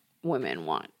what women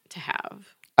want to have.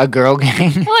 A girl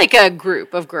gang? Like a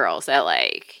group of girls that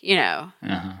like,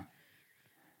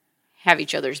 have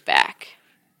each other's back.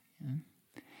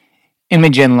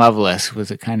 Imogen Lovelace was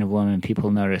a kind of woman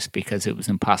people noticed because it was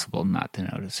impossible not to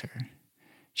notice her.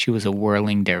 She was a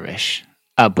whirling dervish,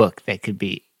 a book that could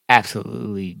be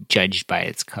absolutely judged by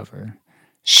its cover.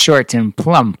 Short and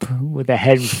plump, with a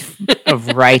head of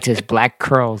right as black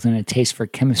curls and a taste for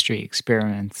chemistry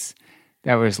experiments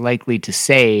that was likely to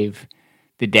save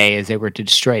the day as they were to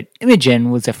destroy it. Imogen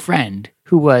was a friend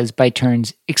who was, by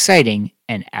turns, exciting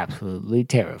and absolutely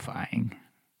terrifying.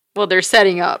 Well, they're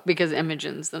setting up because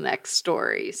Imogen's the next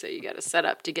story, so you got to set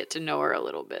up to get to know her a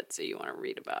little bit, so you want to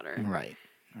read about her. Right.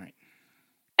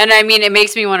 And I mean, it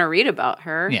makes me want to read about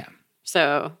her. Yeah.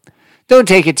 So... don't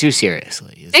take it too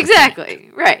seriously. Exactly.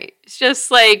 Right. It's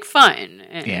just like fun.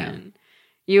 And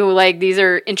you like, these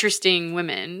are interesting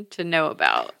women to know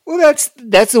about. Well,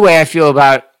 that's the way I feel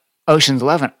about Ocean's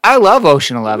 11. I love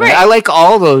Ocean 11. Right. I like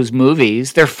all those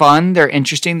movies. They're fun. They're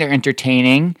interesting. They're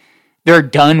entertaining. They're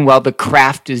done well. The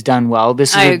craft is done well.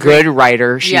 This is a good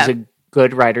writer. She's a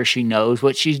good writer. She knows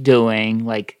what she's doing.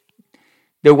 Like,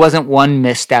 there wasn't one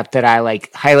misstep that I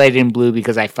like highlighted in blue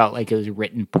because I felt like it was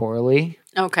written poorly.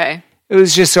 Okay. It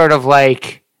was just sort of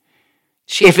like,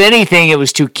 if anything, it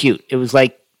was too cute. It was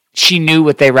like she knew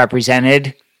what they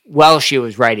represented while she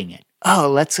was writing it. Oh,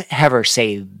 let's have her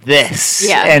say this.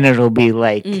 Yeah. And it'll be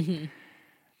like,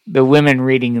 the women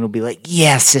reading it'll be like,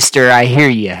 yeah, sister, I hear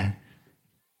you.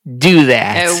 Do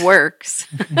that. It works.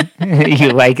 You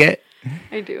like it?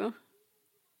 I do.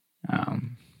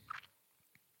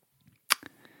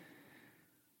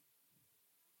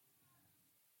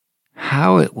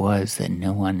 How it was that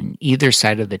no one on either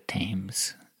side of the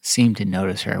Thames seemed to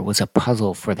notice her was a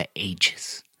puzzle for the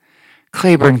ages.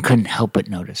 Claiborne couldn't help but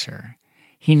notice her.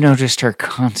 He noticed her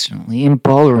constantly in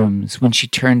ballrooms when she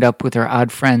turned up with her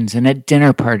odd friends, and at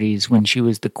dinner parties when she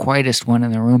was the quietest one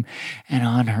in the room, and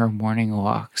on her morning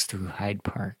walks through Hyde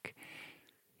Park.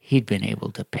 He'd been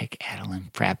able to pick Adeline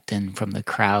Frampton from the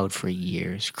crowd for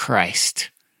years.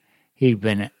 Christ, he'd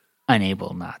been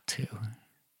unable not to.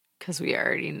 Because we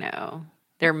already know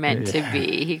they're meant to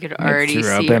be. He could already see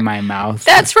threw up in my mouth.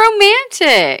 That's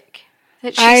romantic.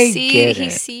 That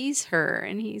he sees her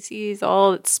and he sees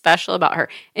all that's special about her.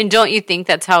 And don't you think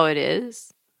that's how it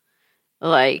is?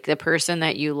 Like the person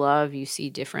that you love, you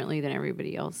see differently than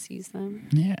everybody else sees them.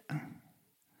 Yeah.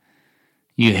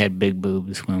 You had big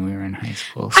boobs when we were in high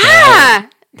school. So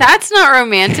that's not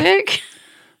romantic.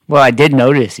 Well, I did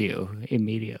notice you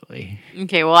immediately.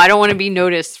 Okay, well, I don't want to be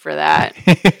noticed for that.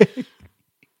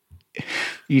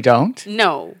 You don't?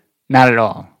 No. Not at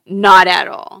all? Not at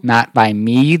all. Not by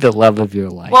me, the love of your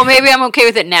life. Well, maybe I'm okay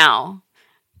with it now.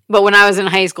 But when I was in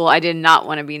high school, I did not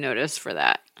want to be noticed for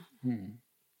that.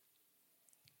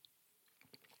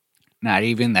 Not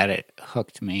even that it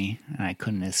hooked me and I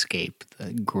couldn't escape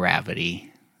the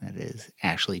gravity that is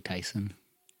Ashley Tyson.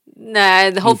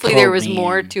 Nah, hopefully there was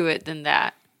more to it than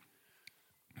that.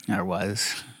 There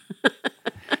was.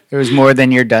 There was more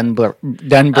than your done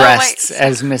breasts,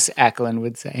 as Miss Acklin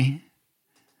would say.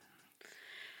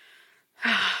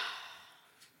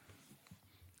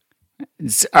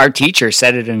 Our teacher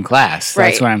said it in class.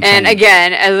 That's what I'm saying. And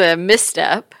again, as a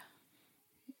misstep.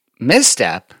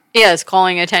 Misstep? Yes,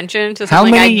 calling attention to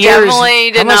something I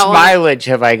definitely did not want. How much mileage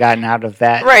have I gotten out of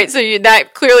that? Right, so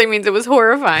that clearly means it was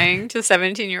horrifying to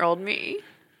 17-year-old me.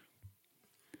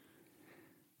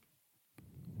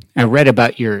 I read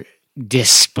about your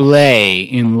display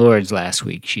in Lourdes last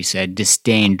week, she said,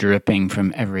 disdain dripping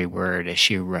from every word as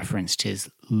she referenced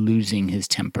his losing his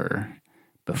temper.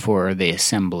 before the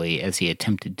assembly as he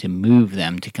attempted to move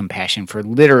them to compassion for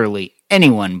literally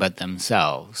anyone but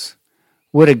themselves.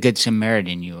 What a good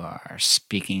Samaritan you are,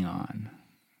 speaking on.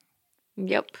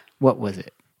 Yep. What was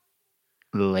it?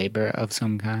 Labor of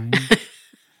some kind?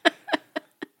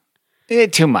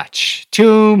 Too much.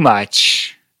 Too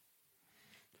much.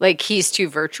 Like he's too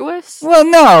virtuous? Well,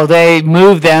 no, they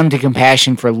moved them to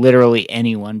compassion for literally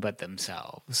anyone but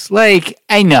themselves. Like,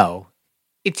 I know,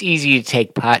 it's easy to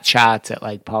take pot shots at,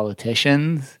 like,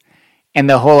 politicians, and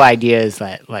the whole idea is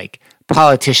that, like,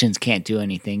 politicians can't do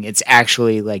anything. It's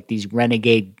actually, like, these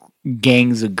renegade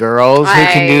gangs of girls who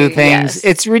can do things. Yes.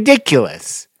 It's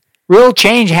ridiculous. Real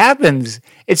change happens.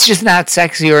 It's just not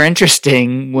sexy or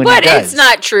interesting when it does. But it's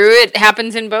not true. It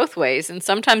happens in both ways. And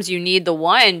sometimes you need the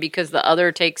one because the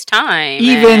other takes time.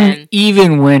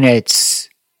 Even when it's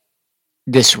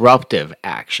disruptive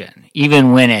action,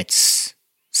 even when it's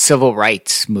civil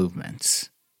rights movements,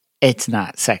 it's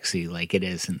not sexy like it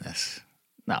is in this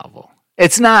novel.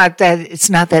 It's not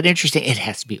that interesting. It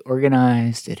has to be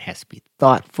organized. It has to be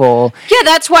thoughtful. Yeah,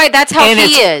 that's how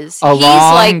he is. A he's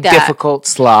long, like that. difficult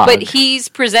slog. But he's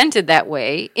presented that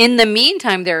way. In the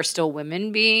meantime, there are still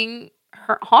women being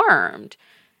harmed.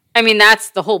 I mean,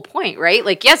 that's the whole point, right?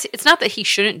 Like, yes, it's not that he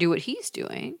shouldn't do what he's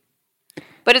doing,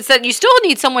 but it's that you still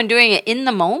need someone doing it in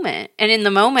the moment. And in the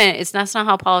moment, that's not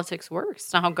how politics works.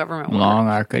 It's not how government works. Long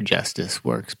arc of justice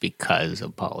works because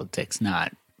of politics,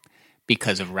 not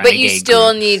because of renegade But you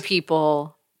still groups. need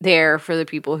people there for the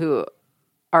people who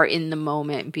are in the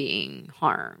moment being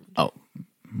harmed. Oh,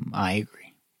 I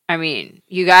agree. I mean,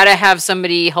 you got to have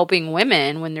somebody helping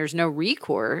women when there's no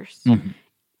recourse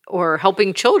or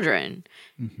helping children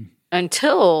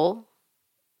until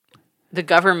the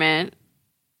government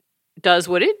does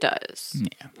what it does.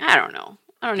 Yeah. I don't know.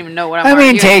 I don't even know what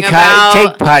I'm take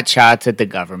about. pot shots at the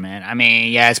government. I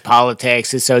mean, yes,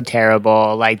 politics is so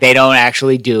terrible. Like, they don't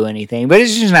actually do anything. But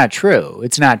it's just not true.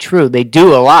 It's not true. They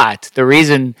do a lot. The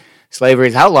reason slavery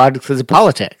is outlawed is because of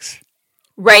politics.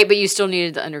 Right, but you still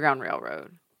needed the Underground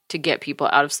Railroad to get people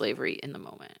out of slavery in the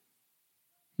moment.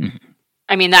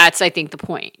 I mean, that's, I think, the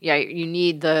point. Yeah, you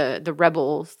need the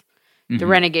rebels, the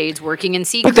renegades working in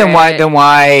secret. But then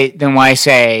why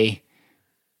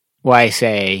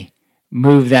say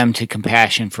move them to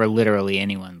compassion for literally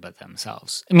anyone but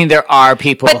themselves? I mean, there are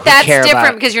people who care about... But that's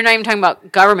different because you're not even talking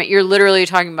about government. You're literally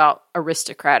talking about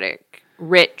aristocratic,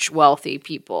 rich, wealthy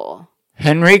people.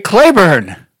 Henry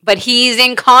Claiborne. But he's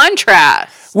in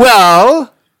contrast.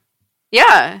 Well...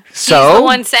 Yeah. So? He's the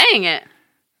one saying it.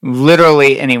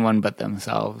 Literally anyone but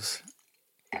themselves.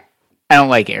 I don't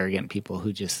like arrogant people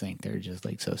who just think they're just,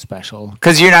 like, so special.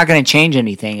 Because you're not going to change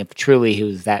anything if truly he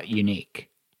was that unique.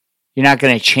 You're not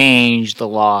going to change the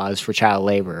laws for child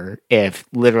labor if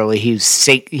literally he's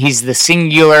the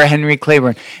singular Henry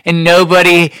Claiborne, and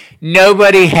nobody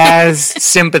has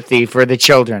sympathy for the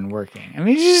children working. I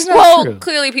mean, it's just not true.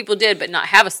 Clearly people did, but not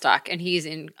have a stock, and he's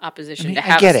in opposition to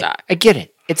have a stock. I get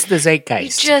it. It's the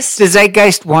zeitgeist. Just- the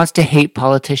zeitgeist wants to hate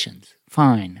politicians.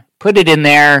 Fine. Put it in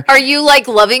there. Are you, like,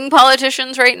 loving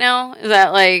politicians right now? Is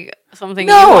that, like, something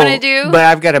you want to do? But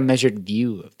I've got a measured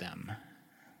view of them.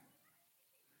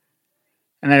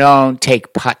 And I don't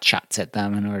take pot shots at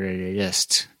them in order to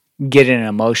just get an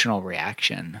emotional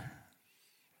reaction.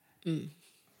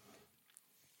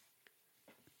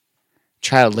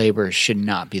 Child labor should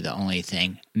not be the only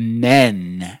thing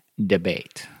men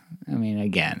debate. I mean,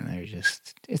 again,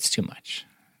 it's too much.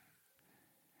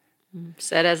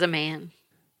 Said as a man.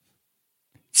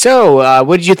 So,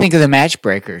 what did you think of the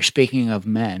matchbreaker? Speaking of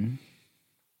men.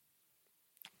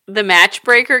 The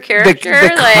matchbreaker character?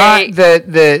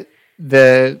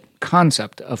 The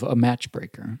concept of a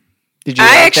matchbreaker. Did you?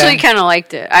 I actually kind of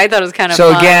liked it. I thought it was kind of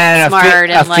so fun, again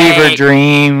smart, a fever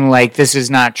dream. Like, this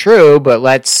is not true, but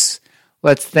let's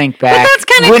think back. But that's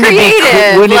kind of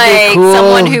creative. Wouldn't it be cool?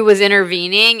 Someone who was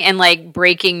intervening and, like,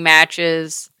 breaking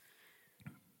matches,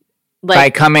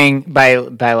 like,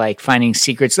 by like finding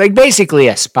secrets, like basically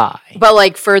a spy, but,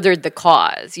 like, furthered the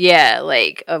cause. Yeah,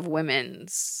 like, of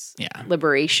women's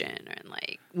liberation and,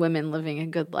 like, women living a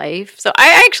good life. So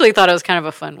I actually thought it was kind of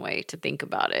a fun way to think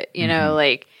about it, you know,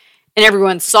 like, and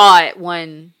everyone saw it,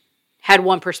 had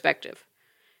one perspective.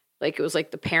 Like, it was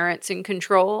like the parents in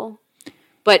control,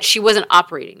 but she wasn't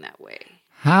operating that way.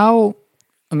 Let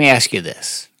me ask you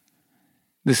this.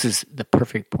 This is the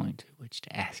perfect point at which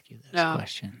to ask you this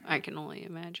question. I can only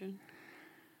imagine.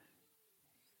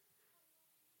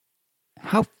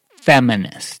 How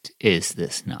feminist is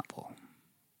this novel?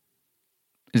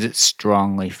 Is it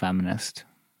strongly feminist?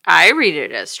 I read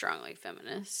it as strongly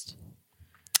feminist.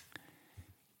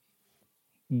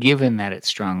 Given that it's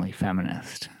strongly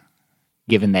feminist,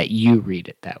 given that you read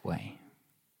it that way.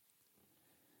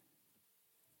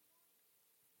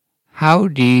 How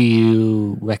do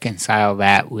you reconcile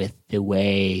that with the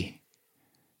way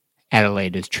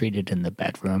Adelaide is treated in the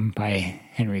bedroom by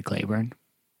Henry Claiborne?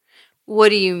 What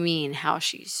do you mean, how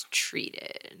she's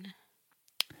treated?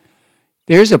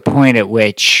 There's a point at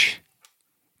which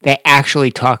they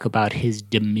actually talk about his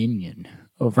dominion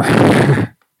over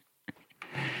her.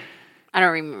 I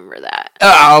don't remember that.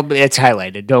 It's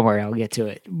highlighted. Don't worry, I'll get to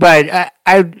it. But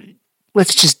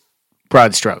let's just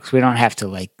broad strokes. We don't have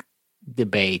to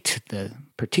debate the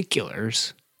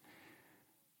particulars.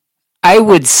 I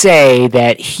would say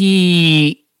that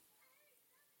he,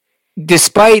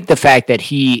 despite the fact that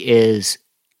he is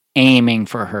aiming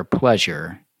for her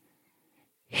pleasure,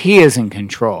 he is in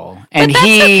control, and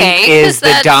he is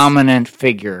the dominant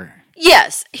figure.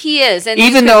 Yes, he is. And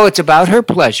even though it's about her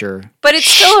pleasure. But it's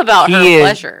still about her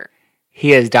pleasure.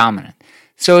 He is dominant.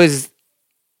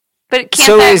 But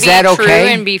can't that be true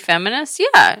and be feminist?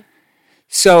 Yeah.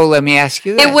 So let me ask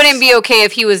you this. It wouldn't be okay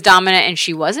if he was dominant and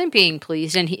she wasn't being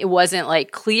pleased, and it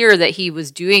wasn't clear that he was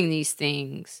doing these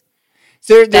things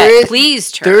that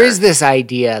pleased her. There is this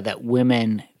idea that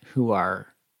women who are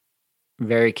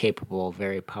very capable,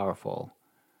 very powerful,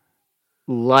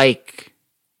 like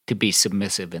to be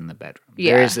submissive in the bedroom.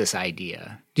 Yeah. There is this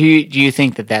idea. Do you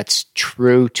think that that's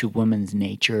true to women's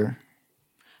nature?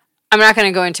 I'm not going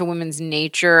to go into women's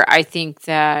nature. I think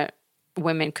that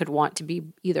women could want to be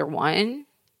either one,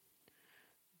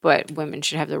 but women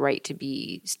should have the right to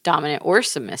be dominant or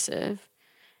submissive.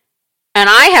 And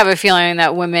I have a feeling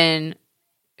that women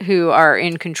who are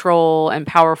in control and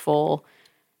powerful,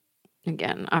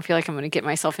 again, I feel like I'm going to get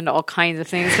myself into all kinds of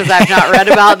things because I've not read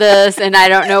about this and I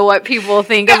don't know what people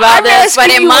think about this. But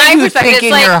in my perspective,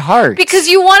 it's your heart. Because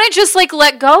you want to just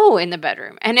let go in the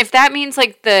bedroom. And if that means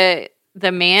the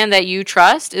man that you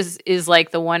trust is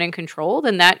the one in control,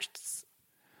 then that's.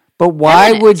 But why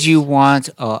feminist. Would you want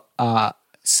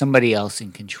somebody else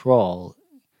in control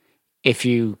if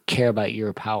you care about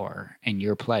your power and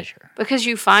your pleasure? Because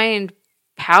you find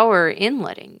power in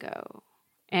letting go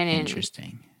and in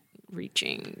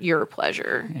reaching your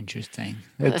pleasure. Interesting.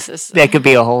 That could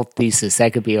be a whole thesis.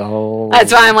 That could be a whole.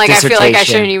 That's why I'm I feel like I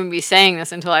shouldn't even be saying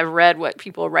this until I've read what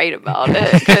people write about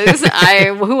it. Because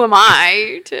who am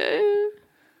I to?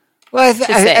 Well, I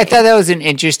thought that was an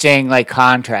interesting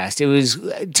contrast. It was,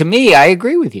 to me, I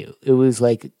agree with you. It was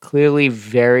clearly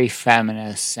very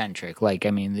feminist centric.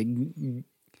 The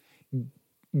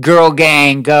girl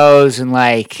gang goes and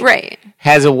right.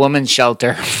 has a women's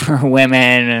shelter for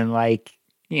women and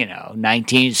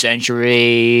 19th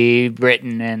century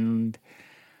Britain, and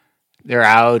they're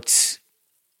out,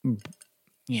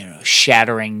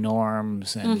 shattering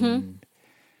norms and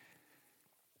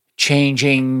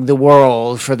changing the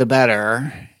world for the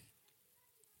better.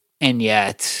 And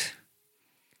yet,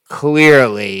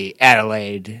 clearly,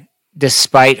 Adelaide,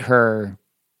 despite her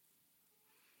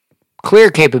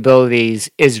clear capabilities,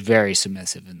 is very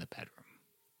submissive in the bedroom.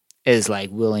 Is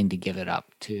willing to give it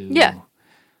up to. Yeah.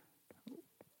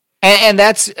 And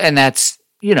that's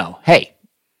hey,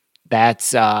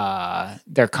 that's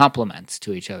they're complements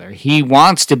to each other. He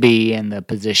wants to be in the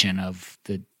position of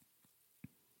the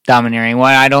domineering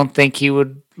one. I don't think he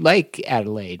would like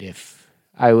Adelaide if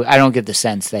I don't get the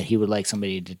sense that he would like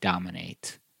somebody to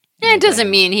dominate. And it doesn't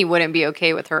mean he wouldn't be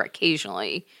okay with her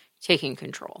occasionally taking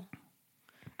control.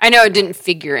 I know it didn't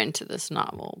figure into this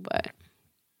novel, but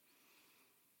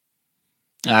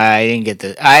I didn't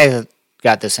get I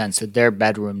got the sense that their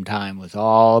bedroom time was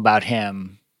all about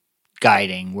him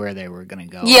guiding where they were going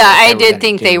to go. Yeah, I did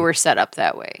think they were set up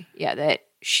that way. Yeah, that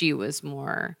she was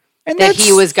more, and that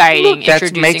he was guiding,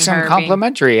 that makes them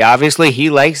complementary. Obviously, he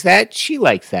likes that, she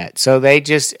likes that. So they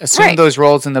just assume those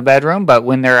roles in the bedroom, but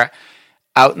when they're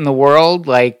out in the world,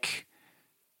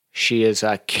 she is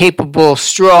a capable,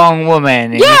 strong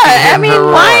woman. And yeah, I mean,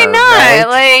 why not?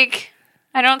 Right?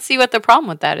 I don't see what the problem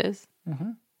with that is.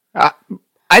 Mm-hmm.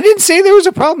 I didn't say there was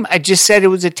a problem. I just said it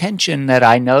was a tension that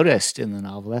I noticed in the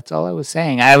novel. That's all I was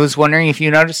saying. I was wondering if you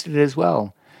noticed it as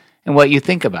well and what you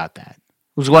think about that.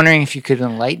 I was wondering if you could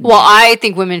enlighten me. Well, I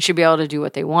think women should be able to do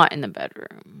what they want in the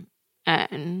bedroom.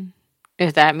 And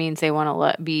if that means they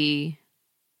want to be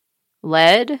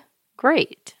led,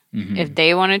 great. Mm-hmm. If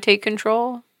they want to take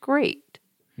control, great.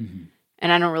 Mm-hmm.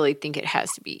 And I don't really think it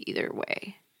has to be either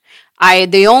way.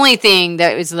 The only thing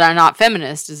that is not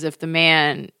feminist is if the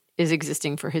man is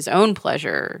existing for his own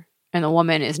pleasure and the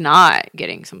woman is not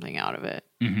getting something out of it,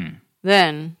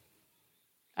 then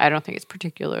I don't think it's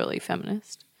particularly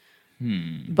feminist.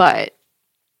 But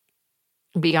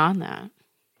beyond that,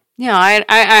 I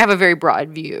have a very broad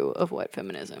view of what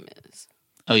feminism is.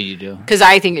 Oh, you do? Because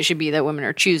I think it should be that women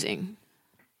are choosing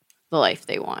the life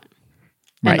they want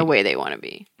and the way they want to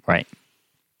be. Right.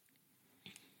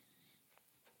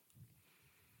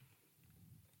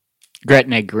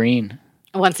 Gretna Green.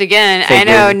 Once again, I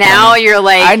know now you're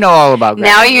like... I know all about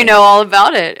Gretna Now Green. you know all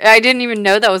about it. I didn't even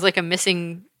know that was like a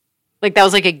missing... Like that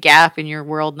was like a gap in your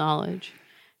world knowledge.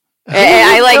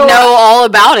 I know all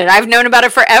about it. I've known about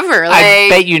it forever. I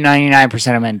bet you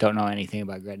 99% of men don't know anything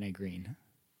about Gretna Green.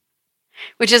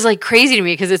 Which is like crazy to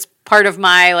me because it's part of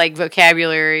my like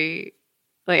vocabulary.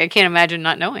 Like I can't imagine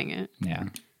not knowing it. Yeah.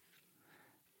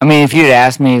 I mean, if you'd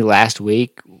asked me last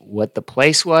week what the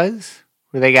place was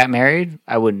where they got married,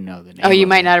 I wouldn't know the name. Oh, you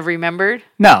might not have remembered?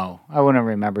 No, I wouldn't have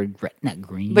remembered Gretna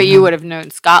Green. But you would have known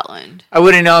Scotland. I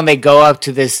would have known they go up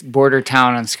to this border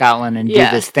town in Scotland and do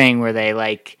this thing where they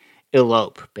like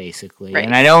elope, basically. Right.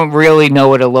 And I don't really know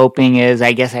what eloping is.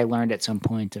 I guess I learned at some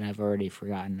point and I've already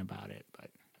forgotten about it. But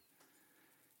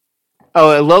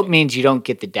elope means you don't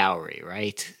get the dowry,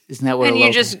 right? Isn't that what and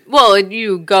eloping?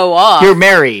 You go off. You're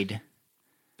married.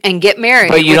 And get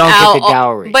married. But you don't get the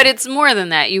dowry. But it's more than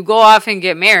that. You go off and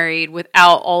get married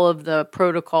without all of the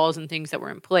protocols and things that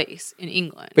were in place in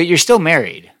England. But you're still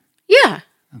married. Yeah.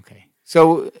 Okay.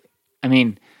 So, I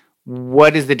mean,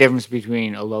 what is the difference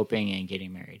between eloping and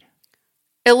getting married?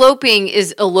 Eloping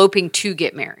is eloping to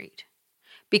get married.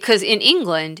 Because in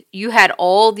England, you had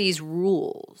all these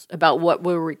rules about what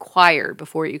were required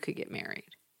before you could get married.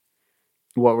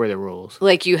 What were the rules?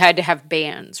 Like you had to have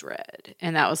banns read.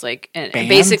 And that was like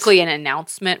basically an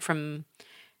announcement from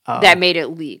that made it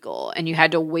legal. And you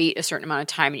had to wait a certain amount of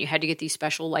time and you had to get these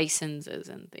special licenses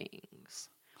and things.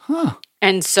 Huh.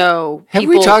 And so have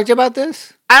we talked about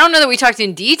this? I don't know that we talked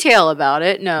in detail about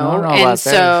it, no. I don't know and about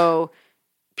so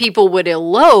people would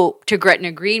elope to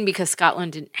Gretna Green because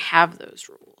Scotland didn't have those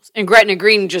rules. And Gretna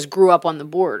Green just grew up on the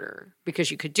border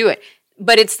because you could do it.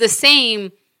 But it's the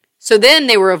same. So then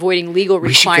they were avoiding legal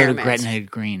requirements. We should go to Gretna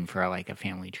Green for like a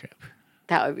family trip.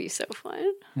 That would be so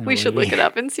fun. We should look it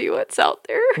up and see what's out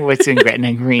there. What's in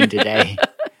Gretna Green today?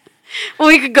 Well,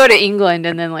 we could go to England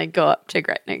and then like go up to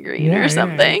Gretna Green or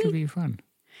something. Yeah, that could be fun.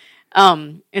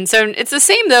 And so it's the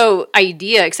same though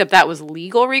idea, except that was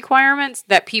legal requirements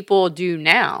that people do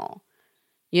now.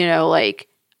 You know, like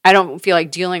I don't feel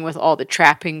like dealing with all the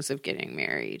trappings of getting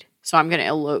married, so I'm going to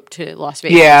elope to Las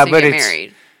Vegas and get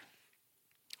married.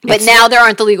 But now there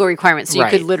aren't the legal requirements, so you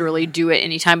could literally do it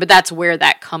anytime. But that's where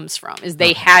that comes from, is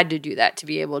they had to do that to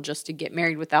be able just to get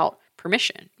married without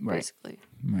permission, basically.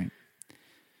 Right.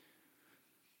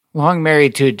 Long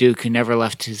married to a duke who never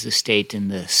left his estate in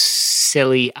the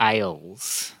Scilly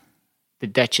Isles, the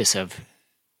Duchess of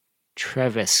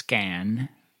Treviscan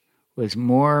was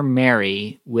more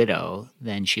merry widow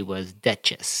than she was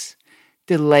duchess,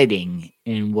 delighting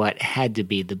in what had to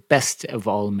be the best of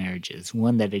all marriages,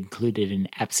 one that included an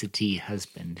absentee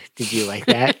husband. Did you like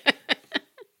that?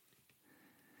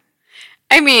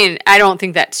 I mean, I don't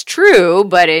think that's true,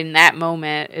 but in that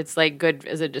moment, it's like good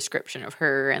as a description of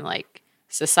her and like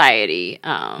society.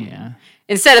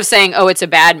 Instead of saying, "Oh, it's a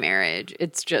bad marriage,"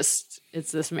 it's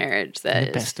this marriage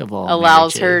that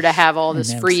allows her to have all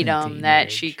this freedom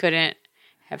that she couldn't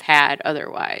have had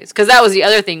otherwise. Because that was the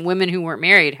other thing: women who weren't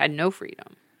married had no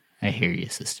freedom. I hear you,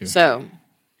 sister. So,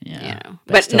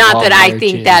 but not that I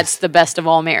think that's the best of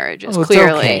all marriages.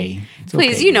 Clearly, okay.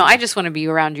 Please, I just want to be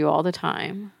around you all the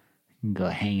time. Go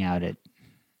hang out at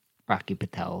Rocky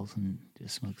Patel's and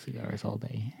just smoke cigars all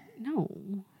day. No.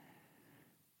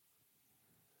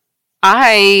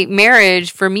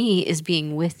 Marriage for me is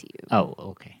being with you. Oh,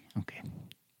 okay.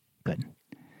 Good.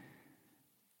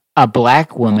 A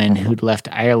black woman who'd left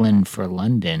Ireland for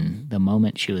London the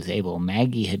moment she was able.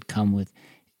 Maggie had come with...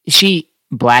 Is she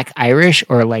black Irish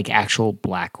or like actual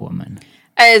black woman?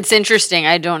 It's interesting.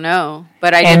 I don't know,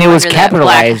 but I and it was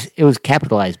capitalized. It was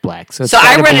capitalized black. So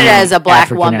I read it as a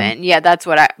black woman. Yeah, that's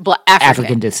what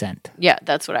African descent. Yeah,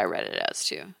 that's what I read it as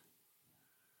too.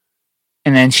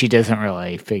 And then she doesn't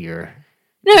really figure.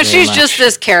 No, she's just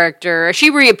this character.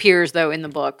 She reappears though in the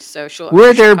books, so she'll.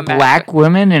 Were there black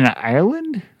women in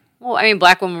Ireland? Well, I mean,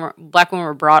 black women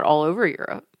were brought all over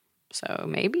Europe, so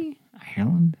maybe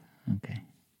Ireland. Okay.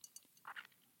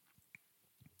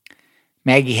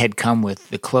 Maggie had come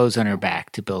with the clothes on her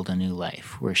back to build a new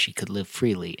life where she could live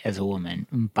freely as a woman,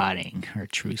 embodying her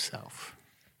true self.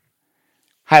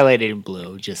 Highlighted in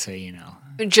blue, just so you know.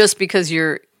 Just because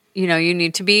you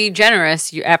need to be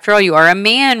generous. After all, you are a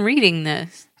man reading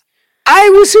this. I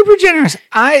was super generous.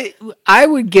 I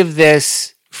would give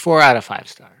this 4 out of 5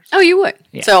 stars. Oh, you would?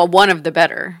 Yeah. So one of the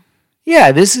better.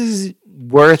 Yeah, this is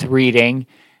worth reading.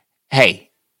 Hey,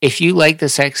 if you like the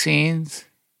sex scenes...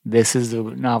 This is the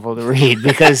novel to read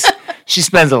because She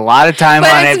spends a lot of time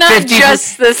But on it's it. not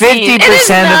just the scene. 50%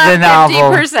 of the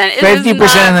novel. 50%.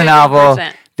 50% of the novel.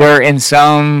 They're in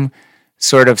some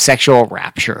sort of sexual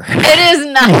rapture. It is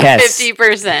not Yes.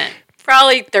 50%.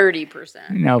 Probably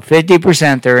 30%. No,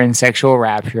 50% they're in sexual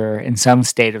rapture, in some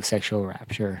state of sexual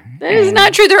rapture. That is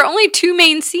not true. There are only 2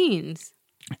 main scenes.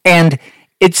 And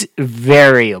it's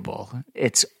variable.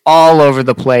 It's all over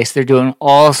the place. They're doing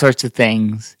all sorts of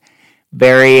things.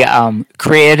 Very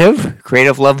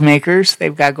creative lovemakers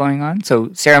they've got going on.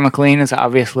 So Sarah MacLean is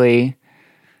obviously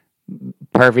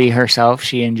pervy herself.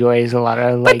 She enjoys a lot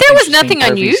of But there was nothing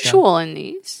unusual in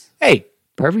these. Hey,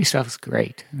 pervy stuff is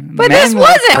great. But this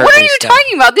wasn't. What are you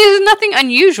talking about? This is nothing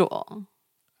unusual.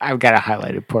 I've got a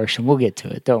highlighted portion. We'll get to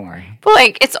it. Don't worry.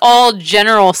 But it's all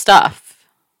general stuff.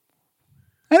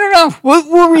 I don't know.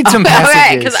 We'll read some passages.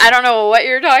 Okay, because I don't know what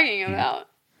you're talking about.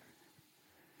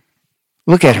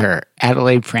 Look at her,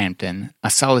 Adelaide Frampton, a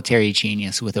solitary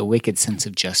genius with a wicked sense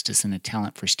of justice and a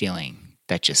talent for stealing.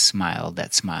 Duchess smiled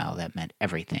that smile that meant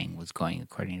everything was going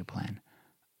according to plan.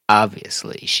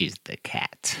 Obviously, she's the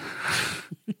cat.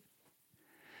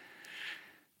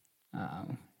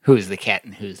 Who's the cat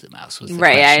and who's the mouse was the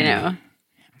question. I know.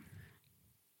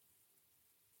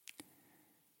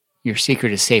 Your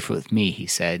secret is safe with me, he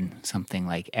said, something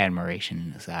like admiration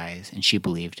in his eyes, and she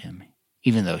believed him,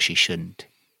 even though she shouldn't.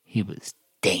 He was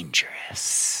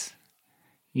dangerous.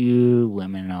 You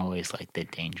women always like the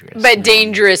dangerous. But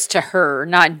dangerous to her,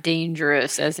 not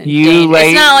dangerous as in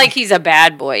it's not like he's a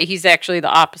bad boy. He's actually the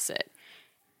opposite.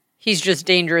 He's just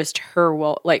dangerous to her,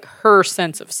 her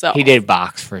sense of self. He did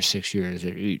box for 6 years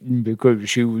at Eton because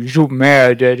she was so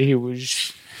mad that he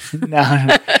was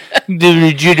not the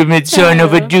legitimate son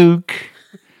of a duke.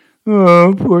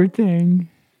 Oh, poor thing.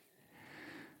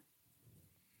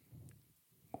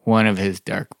 One of his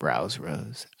dark brows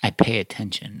rose. I pay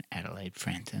attention, Adelaide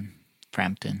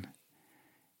Frampton.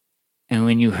 And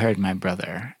when you heard my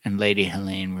brother and Lady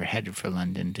Helene were headed for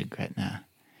London to Gretna,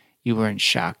 you weren't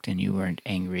shocked and you weren't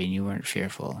angry and you weren't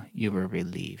fearful. You were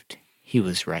relieved. He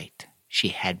was right. She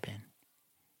had been.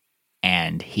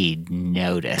 And he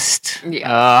noticed.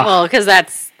 Yeah. Well, because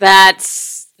that's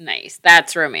nice.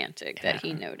 That's romantic that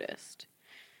he noticed.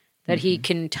 That he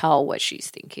can tell what she's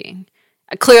thinking.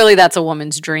 Clearly, that's a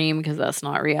woman's dream because that's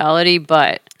not reality,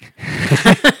 but...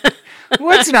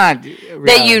 What's not reality?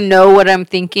 That you know what I'm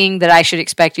thinking, that I should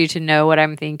expect you to know what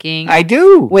I'm thinking. I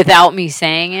do. Without me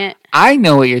saying it. I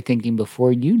know what you're thinking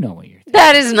before you know what you're thinking.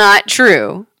 That is not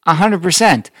true.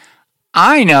 100%.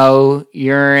 I know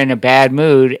you're in a bad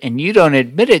mood, and you don't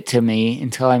admit it to me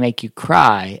until I make you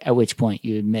cry, at which point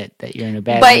you admit that you're in a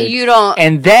bad mood. But you don't...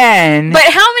 And then... But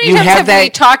how many times have we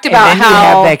talked about how... you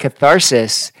have that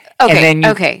catharsis...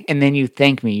 Okay, And then you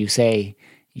thank me. You say,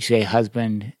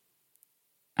 husband,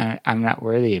 I'm not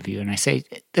worthy of you. And I say,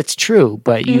 that's true,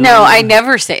 but you... No, I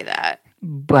never say that.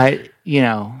 But,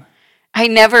 I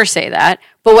never say that.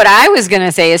 But what I was going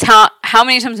to say is how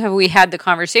many times have we had the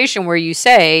conversation where you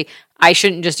say, I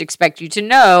shouldn't just expect you to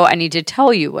know, I need to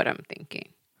tell you what I'm thinking.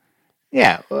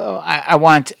 Yeah, well, I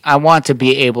want to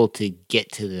be able to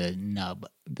get to the nub,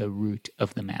 the root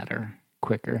of the matter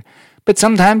quicker. But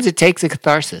sometimes it takes a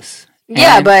catharsis.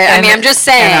 Yeah, I'm just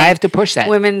saying. And I have to push that.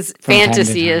 Women's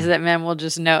fantasy is that men will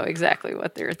just know exactly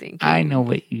what they're thinking. I know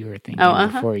what you're thinking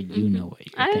before you know what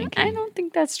you're thinking. I don't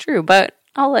think that's true, but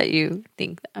I'll let you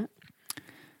think that.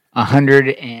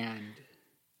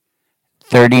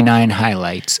 139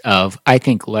 highlights of, I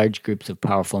think, large groups of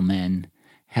powerful men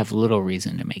have little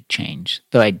reason to make change,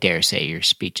 though I dare say your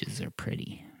speeches are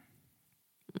pretty.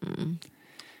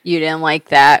 You didn't like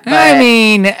that. But... I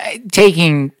mean,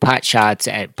 taking pot shots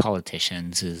at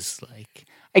politicians is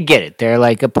I get it. They're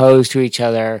opposed to each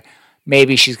other.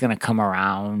 Maybe she's going to come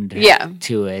around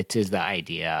to it is the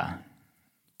idea.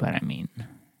 But I mean,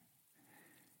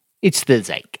 it's the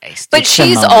zeitgeist. But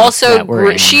she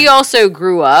also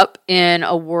grew up in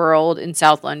a world in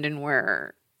South London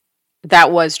where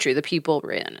that was true. The people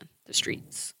ran the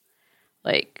streets.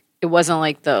 It wasn't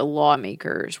like the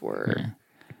lawmakers were... Yeah.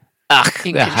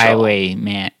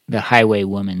 The highway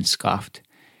woman scoffed.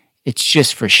 It's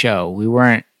just for show. We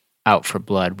weren't out for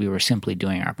blood. We were simply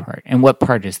doing our part. And what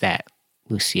part is that?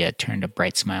 Lucia turned a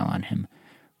bright smile on him.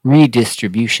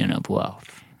 Redistribution of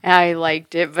wealth. I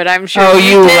liked it, but I'm sure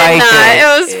you liked it.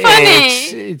 It was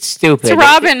funny. It's stupid. It's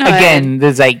Robin Hood. Again,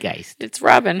 the zeitgeist. It's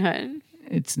Robin Hood.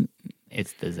 It's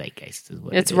the zeitgeist. Is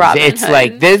what it's Robin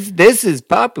Hood. It's this is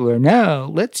popular now.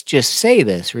 Let's just say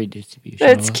this redistribution.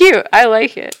 That's cute. I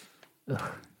like it.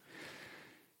 Ugh.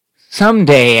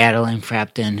 Someday, Adelaide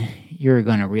Frampton, you're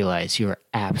going to realize you're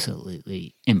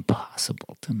absolutely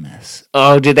impossible to miss.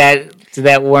 Oh, did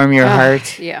that warm your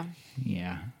heart? Yeah.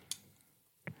 Yeah.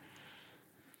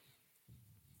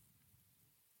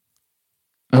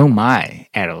 Oh my,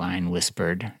 Adeline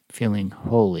whispered, feeling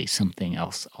wholly something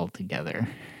else altogether.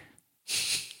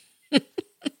 She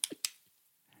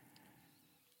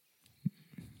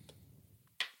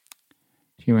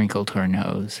wrinkled her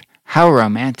nose. How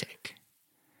romantic.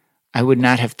 I would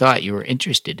not have thought you were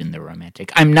interested in the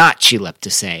romantic. I'm not, she leapt to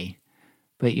say.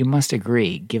 But you must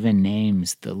agree, given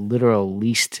names, the literal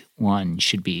least one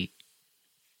should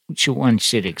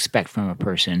expect from a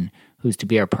person who's to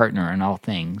be our partner in all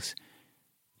things.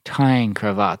 Tying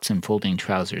cravats and folding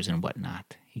trousers and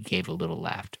whatnot. He gave a little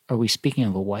laugh. Are we speaking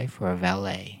of a wife or a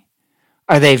valet?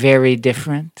 Are they very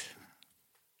different?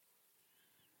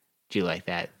 Do you like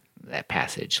that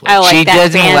passage? I like she that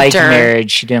doesn't banter. like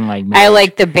marriage. She didn't like marriage. I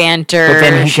like the banter. But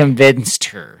then he convinced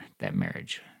her that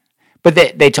marriage. But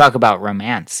they talk about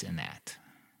romance in that.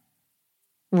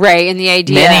 Right, and the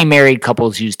idea... Many married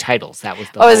couples use titles. That was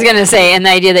the I was going to say, and the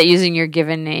idea that using your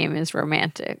given name is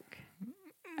romantic.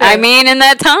 That, I mean, in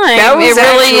that time, it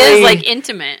really is, like,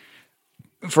 intimate.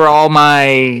 For all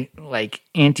my, like,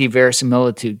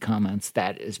 anti-verisimilitude comments,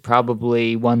 that is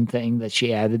probably one thing that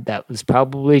she added that was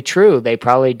probably true. They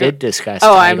probably did discuss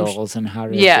titles and how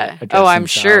to address I'm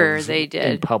sure they did.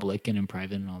 In public and in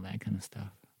private and all that kind of stuff.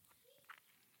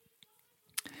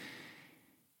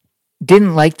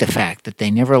 Didn't like the fact that they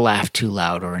never laughed too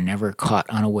loud or never caught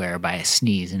unaware by a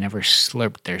sneeze and never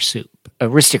slurped their soup.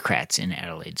 Aristocrats, in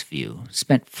Adelaide's view,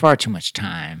 spent far too much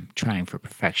time trying for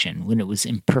perfection when it was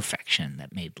imperfection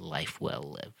that made life well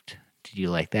lived. Did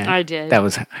you like that? I did. That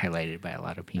was highlighted by a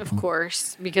lot of people. Of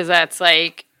course, because that's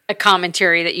like a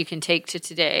commentary that you can take to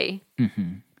today. Mm-hmm.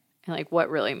 And like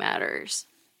what really matters.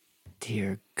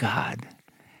 Dear God.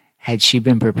 Had she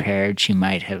been prepared, she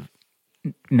might have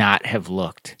not have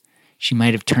looked. She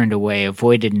might have turned away,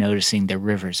 avoided noticing the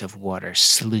rivers of water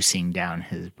sluicing down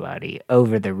his body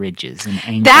over the ridges and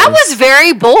angles. That was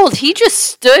very bold. He just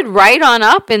stood right on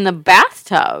up in the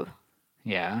bathtub.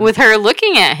 Yeah. With her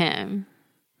looking at him.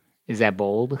 Is that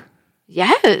bold?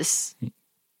 Yes.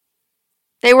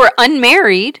 They were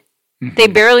unmarried. Mm-hmm. They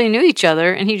barely knew each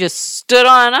other, and he just stood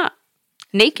on up,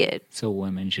 naked. So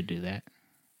women should do that.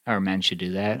 Or men should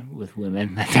do that with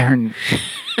women that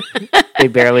they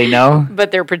barely know.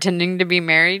 But they're pretending to be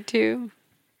married to.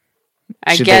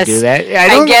 I should guess they do that?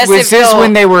 I guess was this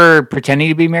when they were pretending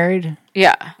to be married?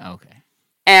 Yeah. Okay.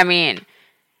 I mean,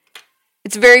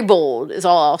 it's very bold, is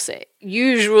all I'll say.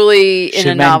 Usually in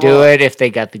a novel. Should men do it if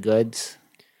they got the goods?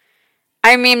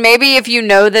 I mean, maybe if you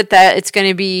know that it's going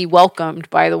to be welcomed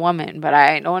by the woman, but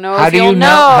I don't know if you'll know.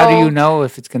 How do you know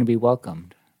if it's going to be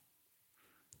welcomed?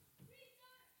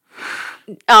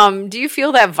 Do you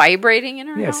feel that vibrating in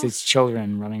her house? Yes, it's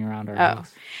children running around our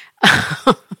house.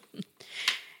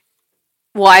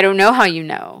 Well, I don't know how you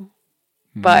know,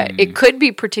 but it could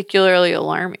be particularly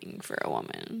alarming for a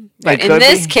woman. But in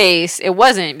this case, it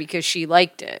wasn't because she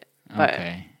liked it. But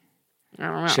okay. I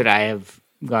don't know. Should I have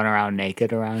gone around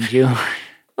naked around you?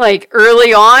 Like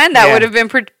early on, that would have been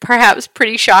perhaps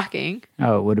pretty shocking.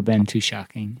 Oh, it would have been too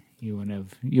shocking. You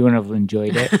wouldn't have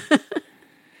enjoyed it.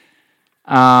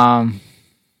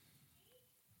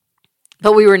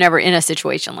 But we were never in a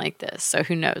situation like this, so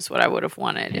who knows what I would have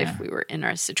wanted if we were in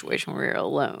a situation where we were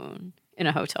alone in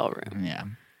a hotel room. Yeah.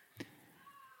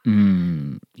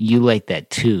 You like that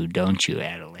too, don't you,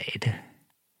 Adelaide?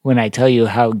 When I tell you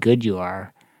how good you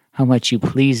are, how much you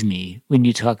please me when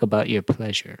you talk about your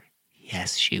pleasure.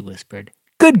 Yes, she whispered.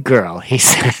 Good girl, he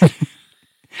said.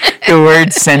 The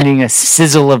words sending a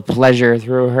sizzle of pleasure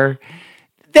through her.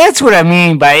 That's what I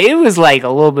mean by it was like a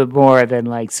little bit more than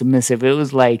like submissive. It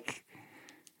was like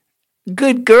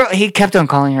good girl. He kept on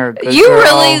calling her good girl. You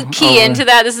really key into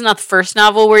that. This is not the first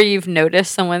novel where you've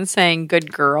noticed someone saying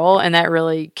good girl, and that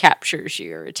really captures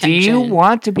your attention. Do you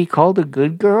want to be called a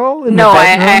good girl? No,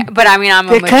 but I mean, I'm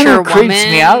a mature woman.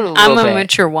 Me out a little I'm a bit.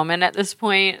 Mature woman at this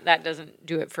point. That doesn't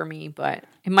do it for me, but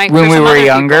it might. When for we some were other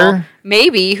younger? people.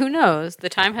 Maybe. Who knows? The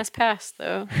time has passed,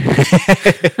 though.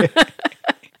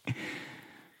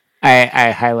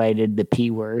 I highlighted the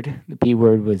P word. The P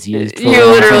word was used for you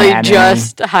literally anatomy.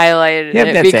 just highlighted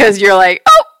it because you're like,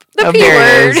 oh, the P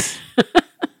word.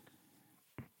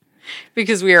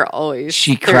 Because we are always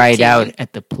She 13. cried out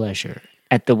at the pleasure,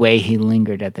 at the way he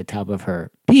lingered at the top of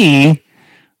her P.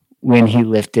 When he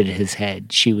lifted his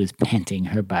head, she was panting.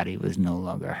 Her body was no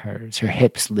longer hers. Her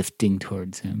hips lifting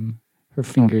towards him. Her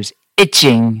fingers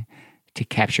itching to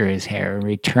capture his hair and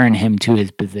return him to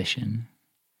his position.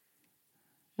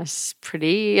 That's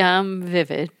pretty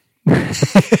vivid.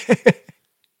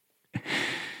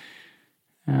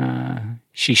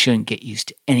 She shouldn't get used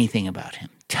to anything about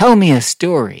him. Tell me a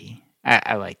story.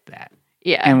 I like that.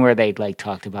 Yeah. And where they like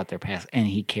talked about their past, and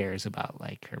he cares about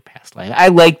like her past life. I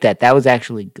liked that. That was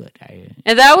actually good.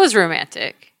 And that was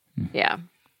romantic. Yeah.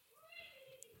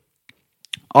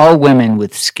 All women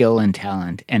with skill and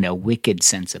talent and a wicked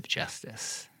sense of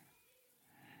justice.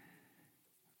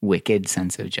 Wicked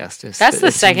sense of justice. That's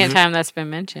the second time that's been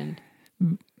mentioned.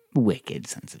 Wicked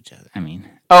sense of justice. I mean,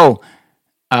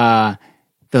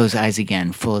 those eyes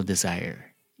again, full of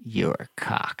desire. You're a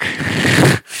cock.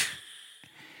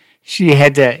 He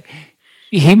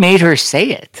made her say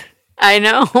it. I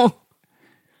know.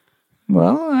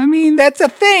 Well, I mean, that's a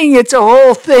thing. It's a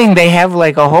whole thing. They have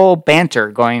like a whole banter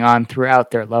going on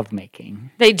throughout their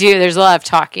lovemaking. They do. There's a lot of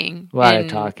talking. A lot of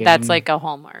talking. That's like a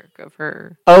hallmark of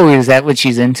her. Oh, is that what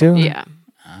she's into? Yeah.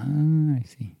 Oh, I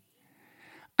see.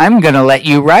 I'm going to let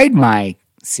you ride my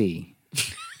C.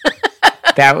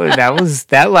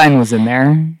 That line was in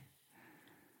there.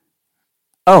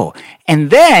 Oh, and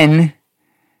then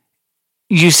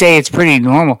you say it's pretty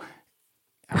normal.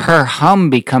 Her hum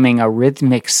becoming a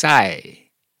rhythmic sigh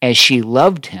as she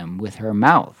loved him with her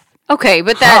mouth. Okay,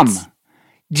 but that's...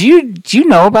 Do you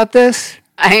know about this?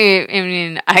 I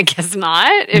mean, I guess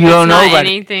not. If you don't know not about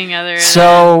anything other than...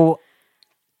 So,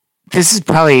 this is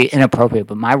probably inappropriate,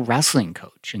 but my wrestling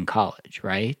coach in college,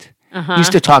 right,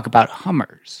 used to talk about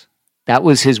hummers. That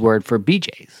was his word for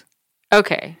BJs.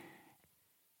 Okay.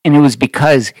 And it was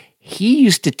because he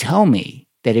used to tell me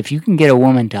that if you can get a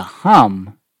woman to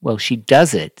hum... well, she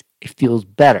does it. It feels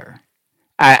better.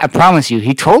 I promise you,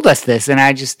 he told us this, and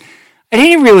I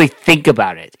didn't really think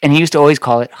about it. And he used to always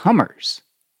call it hummers.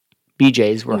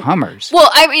 BJs were hummers. Well,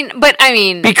 I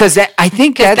mean... Because I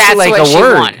think that's like what a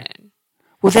word. Wanted.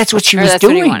 Well, that's what she was that's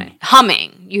doing. What he wanted.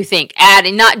 Humming, you think.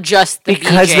 Adding, not just the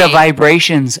because BJ. The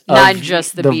vibrations of not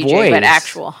just the BJ, voice. But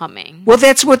actual humming. Well,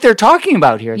 that's what they're talking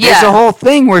about here. Yeah. There's a whole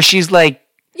thing where she's like...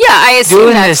 yeah, I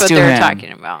assume that's what they're him.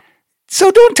 talking about.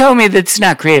 So don't tell me that's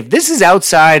not creative. This is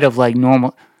outside of like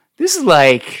normal. This is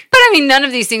like... But I mean, none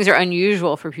of these things are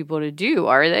unusual for people to do,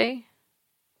 are they?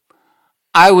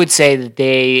 I would say that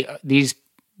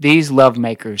these love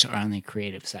makers are on the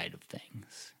creative side of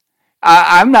things.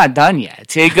 I'm not done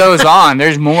yet. It goes on.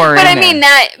 There's more but in I mean,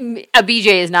 there. that a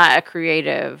BJ is not a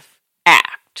creative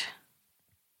act.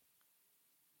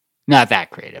 Not that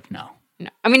creative, no. No.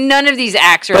 I mean, none of these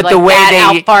acts are but like the way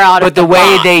that far out of the box.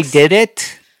 But the way they did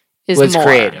it was more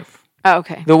creative. Oh,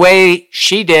 okay. The way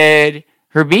she did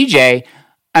her BJ,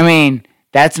 I mean,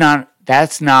 that's not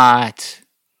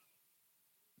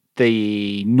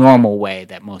the normal way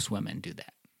that most women do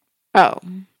that. Oh,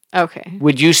 okay.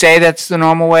 Would you say that's the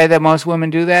normal way that most women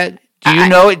do that? Do you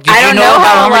know it? I don't know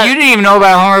about Homer? You didn't even know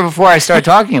about Homer before I started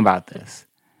talking about this.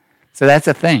 So that's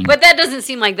a thing. But that doesn't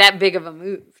seem like that big of a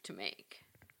move to make.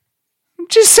 I'm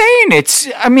just saying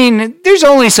I mean, there's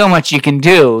only so much you can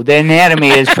do. The anatomy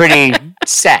is pretty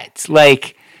set.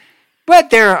 But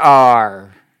there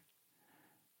are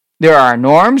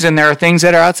norms and there are things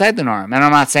that are outside the norm. And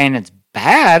I'm not saying it's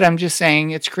bad. I'm just saying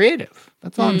it's creative.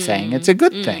 That's all I'm saying. It's a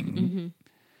good thing.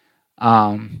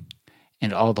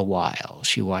 And all the while,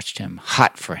 she watched him,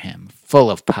 hot for him,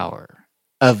 full of power,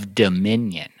 of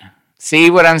dominion. See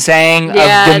what I'm saying?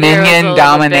 Yeah, of dominion,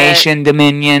 domination,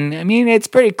 dominion. I mean, it's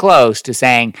pretty close to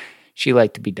saying she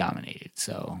liked to be dominated.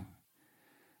 So,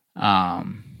 all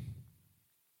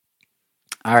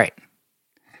right.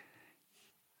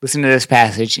 Listen to this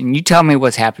passage, and you tell me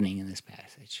what's happening in this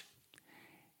passage.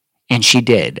 And she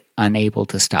did, unable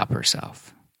to stop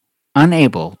herself,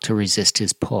 unable to resist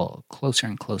his pull closer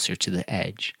and closer to the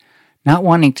edge, not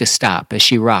wanting to stop as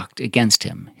she rocked against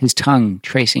him, his tongue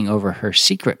tracing over her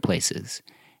secret places,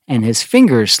 and his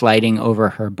fingers sliding over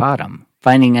her bottom,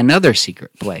 finding another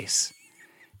secret place.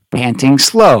 Panting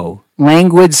slow,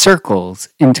 languid circles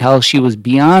until she was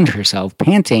beyond herself,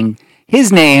 panting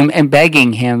his name and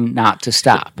begging him not to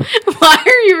stop. Why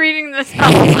are you reading this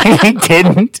out? He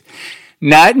didn't.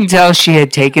 Not until she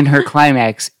had taken her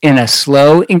climax in a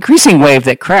slow, increasing wave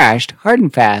that crashed, hard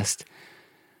and fast,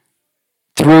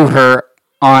 threw her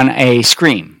on a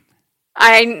scream.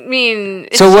 I mean,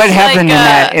 so what happened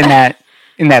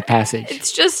in that passage?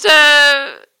 It's just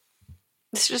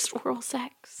oral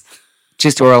sex.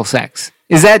 Just oral sex.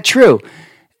 Is that true?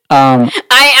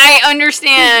 I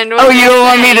understand. Oh, you don't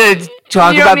want me to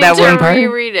talk about that one part?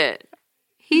 Reread it.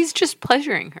 He's just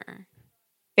pleasuring her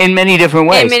in many different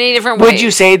ways. Would you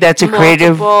say that's a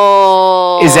creative?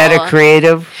 Is that a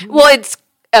creative? Well, it's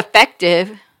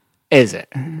effective. Is it?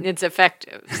 It's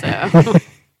effective. So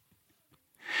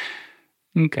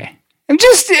okay. I'm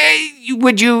just.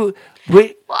 Would you?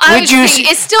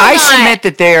 It's still. I submit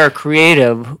that they are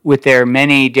creative with their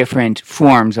many different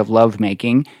forms of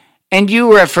lovemaking. And you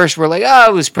were at first like, oh,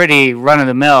 it was pretty run of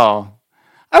the mill.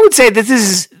 I would say this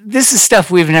is stuff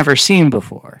we've never seen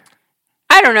before.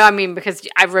 I don't know. I mean, because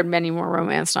I've read many more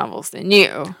romance novels than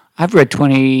you. I've read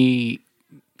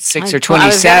 26 or 27. I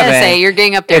was gonna say you're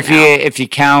getting up there if you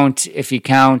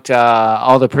count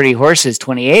All the Pretty Horses,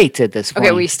 28 at this point.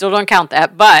 Okay, we still don't count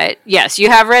that, but yes, you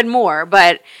have read more.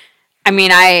 But I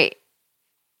mean, I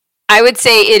would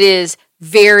say it is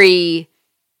very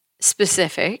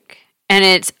specific, and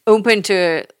it's open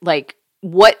to like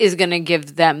what is going to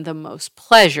give them the most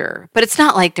pleasure. But it's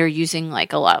not like they're using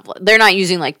like a lot of. They're not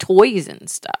using like toys and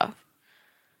stuff.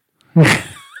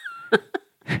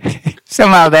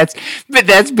 Somehow that's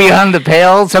beyond the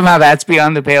pale. Somehow that's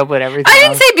beyond the pale, but everything I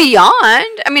didn't say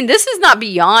beyond. I mean, this is not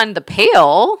beyond the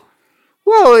pale.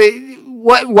 Well,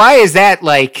 why is that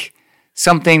like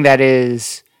something that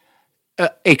is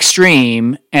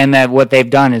extreme and that what they've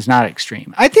done is not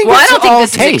extreme? I think I don't think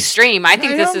this taste. is extreme. I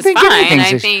think this is fine.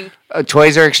 I think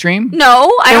toys are extreme?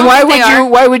 No, I don't think they are.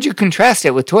 Why would you contrast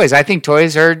it with toys? I think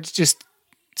toys are just,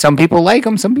 some people like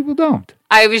them, some people don't.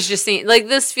 I was just saying, like,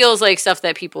 this feels like stuff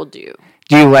that people do.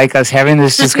 Do you like us having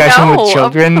this discussion No, with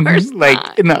children? of course Like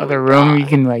not. in the other room, you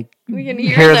can like We can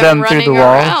hear them through the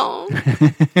walls.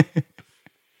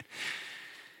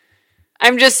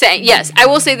 I'm just saying, yes, I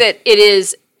will say that it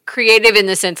is creative in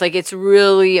the sense, like, it's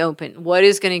really open. What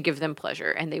is going to give them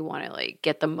pleasure? And they want to, like,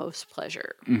 get the most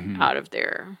pleasure out of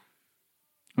their,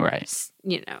 right,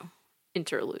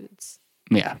 interludes.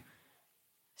 Yeah.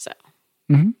 So.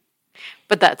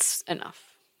 But that's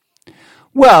enough.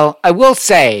 Well, I will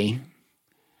say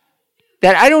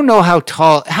that I don't know how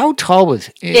tall was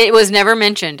it? It was never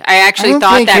mentioned. I actually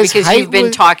thought that because you've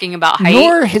been talking about height.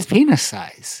 Nor his penis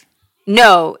size.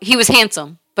 No, he was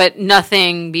handsome, but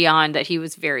nothing beyond that. He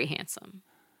was very handsome.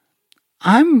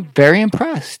 I'm very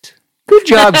impressed. Good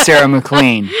job, Sarah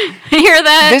MacLean. Hear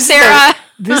that, Sarah?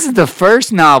 This is the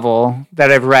first novel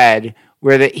that I've read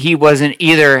where he wasn't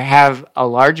either have a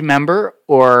large member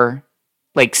or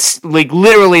like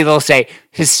literally they'll say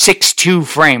his 6'2"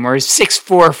 frame or his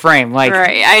 6'4" frame. Like,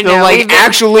 right, I know. They'll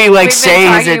actually say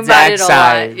his exact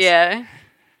size. Yeah.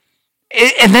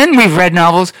 And then we've read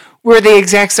novels where the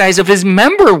exact size of his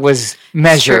member was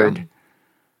measured.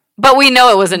 But we know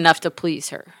it was enough to please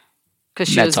her because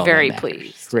she was very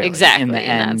pleased. Really. Exactly. In the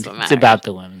end, that's what matters. it's about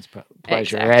the women's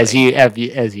pleasure, as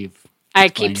you've I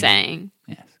keep saying.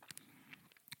 Yes.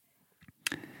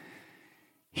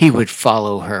 He would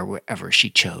follow her wherever she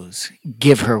chose,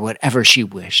 give her whatever she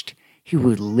wished. He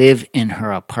would live in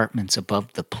her apartments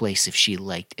above the place if she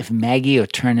liked. If Maggie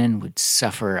O'Turnan would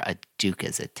suffer a duke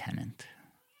as a tenant.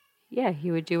 Yeah,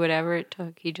 he would do whatever it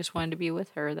took. He just wanted to be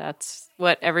with her. That's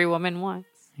what every woman wants.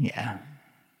 Yeah.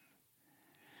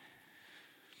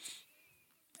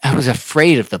 I was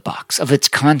afraid of the box, of its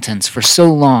contents for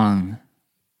so long.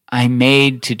 I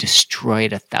made to destroy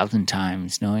it 1,000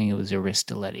 times, knowing it was a risk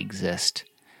to let it exist.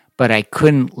 But I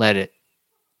couldn't let it,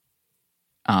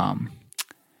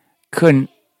 couldn't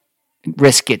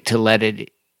risk it to let it,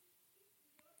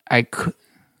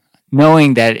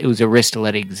 knowing that it was a risk to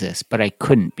let it exist, but I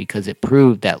couldn't because it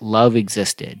proved that love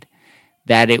existed,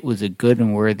 that it was a good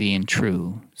and worthy and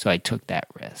true, so I took that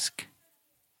risk.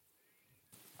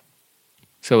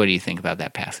 So what do you think about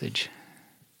that passage?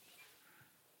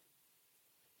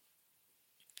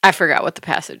 I forgot what the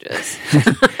passage is.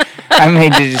 I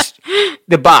made to just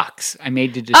the box. I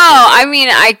made to just. Oh, I mean,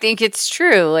 I think it's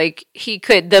true. Like he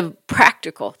could. The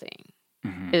practical thing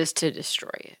is to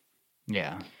destroy it.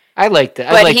 Yeah, I like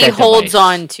that. But he holds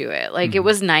on to it. Like it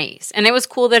was nice, and it was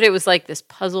cool that it was like this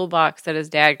puzzle box that his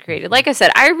dad created. Like I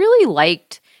said, I really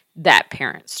liked that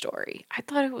parent story. I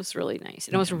thought it was really nice,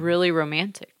 and it was really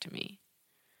romantic to me.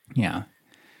 Yeah.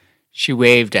 She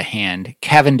waved a hand.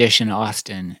 Cavendish and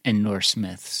Austen and North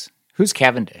Smiths. Who's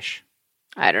Cavendish?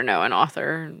 I don't know, an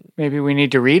author. Maybe we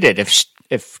need to read it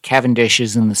if Cavendish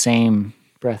is in the same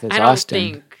breath as Austen. I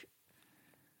don't think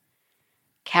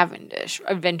Cavendish.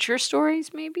 Adventure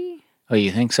stories, maybe? Oh,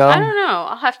 you think so? I don't know.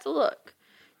 I'll have to look.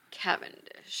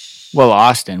 Cavendish. Well,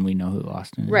 Austen. We know who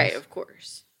Austen is. Right, of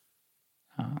course.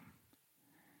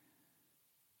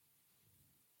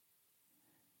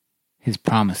 His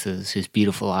promises, his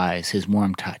beautiful eyes, his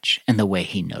warm touch, and the way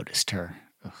he noticed her.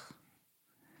 Ugh.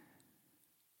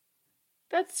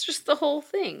 That's just the whole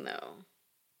thing, though.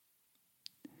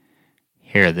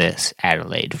 Hear this,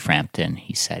 Adelaide Frampton,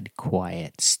 he said,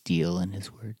 quiet steel in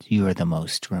his words. You are the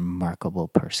most remarkable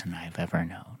person I have ever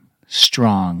known.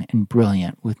 Strong and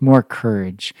brilliant, with more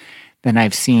courage than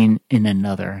I've seen in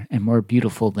another, and more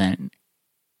beautiful than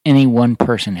any one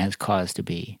person has cause to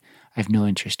be. I have no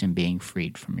interest in being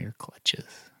freed from your clutches.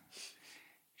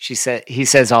 He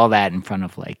says all that in front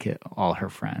of like all her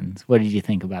friends. What did you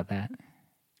think about that?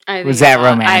 Was that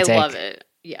romantic? I love it.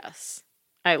 Yes.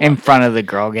 I love in front of the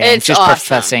girl gang. It's just awesome.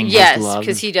 professing his love. Yes,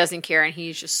 because he doesn't care and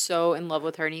he's just so in love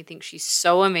with her and he thinks she's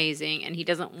so amazing and he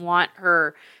doesn't want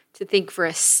her to think for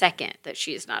a second that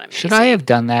she is not amazing. Should I have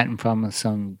done that in front of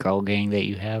some girl gang that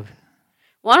you have?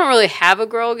 Well, I don't really have a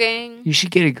girl gang. You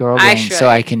should get a girl gang so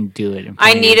I can do it in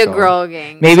front I need a girl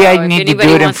gang. Maybe I need to do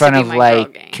it in front of,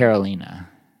 like, Carolina.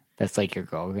 That's like your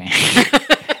girl gang.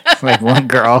 Like one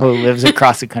girl who lives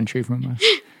across the country from us.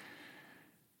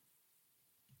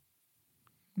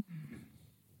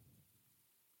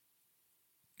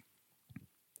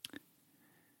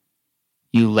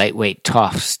 You lightweight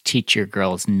toffs teach your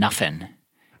girls nothing.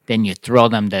 Then you throw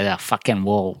them to the fucking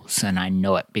wolves, and I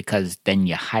know it because then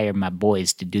you hire my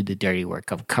boys to do the dirty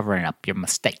work of covering up your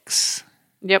mistakes.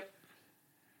 Yep.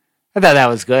 I thought that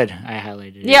was good. I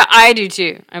highlighted it. Yeah, I do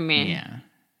too. I mean. Yeah.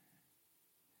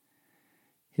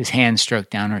 His hand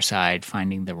stroked down her side,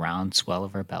 finding the round swell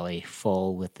of her belly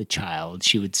full with the child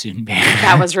she would soon bear.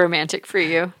 That was romantic for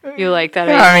you. You like that?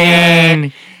 I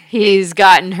mean, he's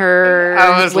gotten her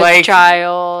with like,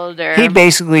 child. Or... He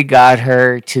basically got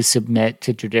her to submit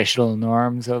to traditional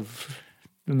norms of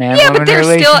the man-woman relationship. Yeah, but they're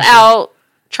relationship. still out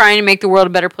trying to make the world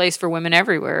a better place for women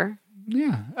everywhere.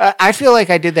 Yeah. I feel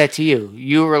like I did that to you.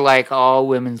 You were like, all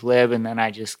women's lib, and then I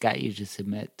just got you to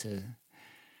submit to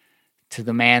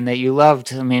the man that you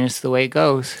loved. I mean, it's the way it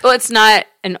goes. Well, it's not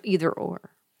an either or.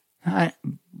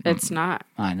 It's not.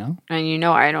 I know. And you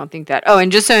know I don't think that. Oh, and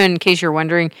just so in case you're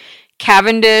wondering,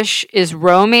 Cavendish is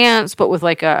romance, but with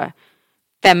like a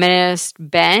feminist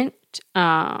bent.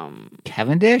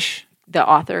 Cavendish? The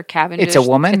author, Cavendish. It's a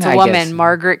woman? It's a woman,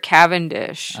 Margaret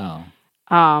Cavendish. Oh.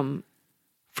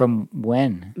 From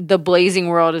when? The Blazing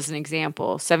World is an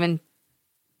example. 17th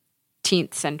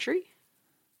century?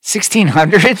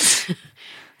 1600s?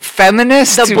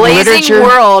 Feminist The Blazing literature?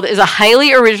 World is a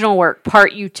highly original work,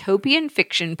 part utopian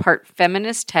fiction, part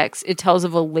feminist text. It tells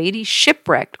of a lady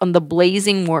shipwrecked on the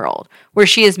Blazing World, where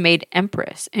she is made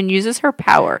empress and uses her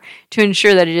power to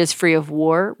ensure that it is free of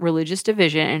war, religious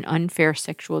division, and unfair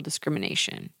sexual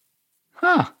discrimination.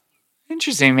 Huh.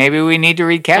 Interesting. Maybe we need to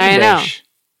read Cavendish. I know.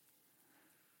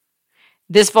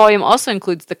 This volume also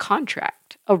includes The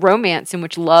Contract, a romance in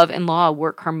which love and law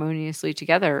work harmoniously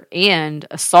together, and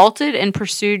Assaulted and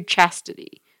Pursued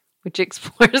Chastity, which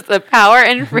explores the power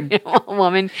and freedom a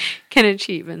woman can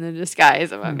achieve in the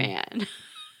disguise of a man.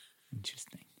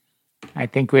 Interesting. I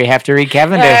think we have to read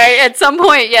Cavendish. At some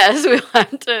point, yes, we'll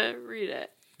have to read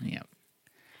it. Yep.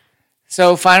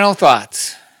 So, final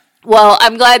thoughts. Well,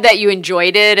 I'm glad that you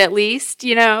enjoyed it, at least,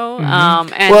 you know.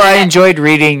 Mm-hmm. I enjoyed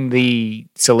reading the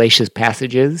salacious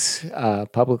passages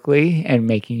publicly and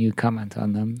making you comment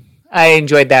on them. I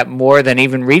enjoyed that more than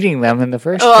even reading them in the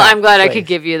first place. Well, I'm glad I could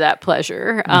give you that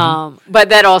pleasure. But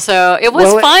that also, it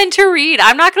was fun to read.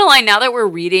 I'm not going to lie, now that we're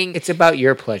reading... It's about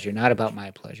your pleasure, not about my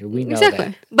pleasure. We know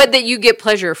that. But that you get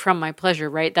pleasure from my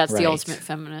pleasure, right? That's the ultimate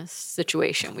feminist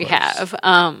situation we have.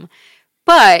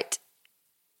 But...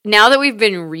 Now that we've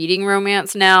been reading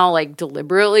romance now, like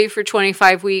deliberately for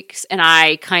 25 weeks, and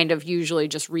I kind of usually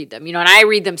just read them, you know, and I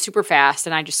read them super fast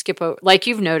and I just skip over, like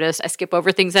you've noticed, I skip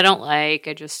over things I don't like.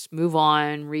 I just move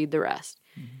on, read the rest.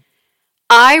 Mm-hmm.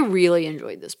 I really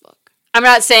enjoyed this book. I'm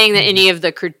not saying that any of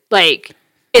the, like,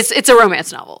 it's a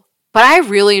romance novel, but I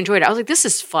really enjoyed it. I was like, this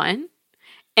is fun.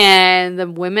 And the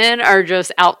women are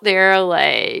just out there,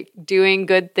 like, doing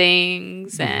good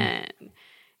things and...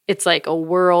 It's like a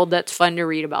world that's fun to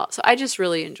read about. So I just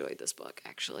really enjoyed this book,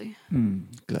 actually.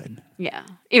 Good. Yeah.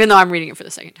 Even though I'm reading it for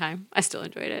the second time, I still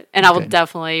enjoyed it. And I will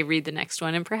definitely read the next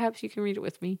one, and perhaps you can read it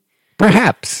with me.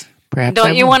 Perhaps.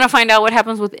 Don't you want to find out what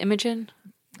happens with Imogen?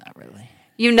 Not really.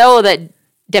 You know that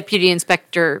Deputy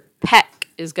Inspector Peck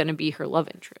is going to be her love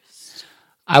interest.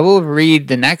 I will read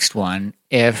the next one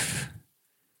if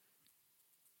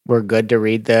we're good to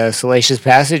read the salacious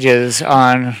passages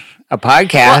on... a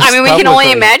podcast. Well, I mean, we can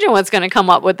only imagine what's going to come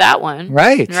up with that one.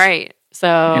 Right.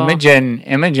 So Imogen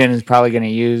is probably going to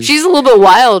use... She's a little bit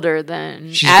wilder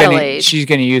than Adelaide. She's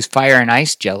going to use fire and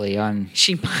ice jelly on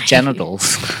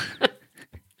genitals.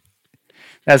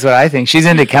 That's what I think. She's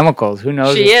into chemicals. Who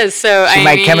knows? She is. So she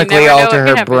might chemically alter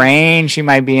her brain. She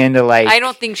might be into like... I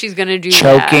don't think she's going to do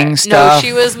choking stuff. No,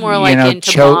 she was more like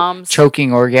into moms.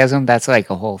 Choking orgasm. That's like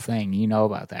a whole thing. You know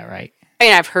about that, right? I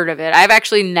mean, I've heard of it. I've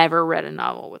actually never read a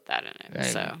novel with that in it.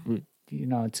 So, you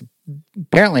know, it's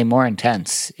apparently more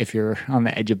intense if you're on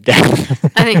the edge of death.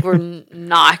 I think we're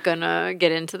not going to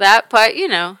get into that, but, you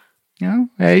know.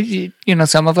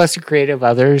 Some of us are creative,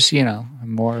 others,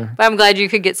 more. But I'm glad you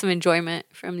could get some enjoyment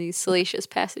from these salacious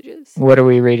passages. What are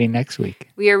we reading next week?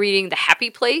 We are reading The Happy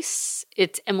Place.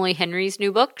 It's Emily Henry's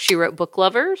new book. She wrote Book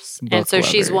Lovers.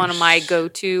 She's one of my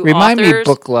go-to Remind authors. me,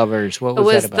 Book Lovers. What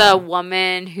was that about? It was the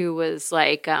woman who was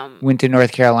like... went to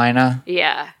North Carolina?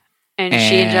 Yeah. And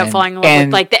she ended up falling in love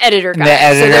with like the editor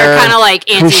guy. So they're kind of like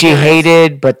who she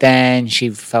hated, but then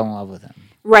she fell in love with him.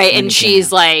 Right, and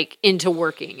she's like into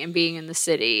working and being in the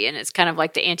city, and it's kind of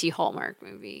like the anti-Hallmark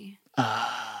movie.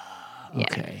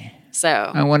 Okay. So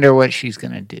I wonder what she's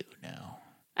gonna do now.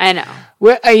 I know.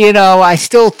 Well, I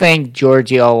still think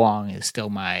Georgie Long is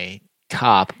still my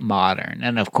top modern,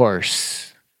 and of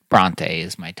course, Bronte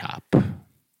is my top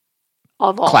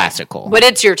of all classical. But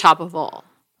it's your top of all,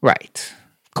 right?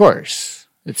 Of course,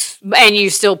 and you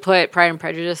still put Pride and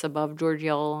Prejudice above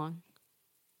Georgie Long.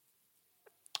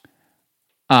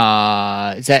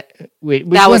 Is that which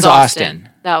that was one's Austen?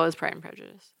 That was Pride and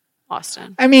Prejudice.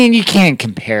 Austen. I mean, you can't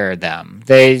compare them.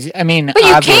 But you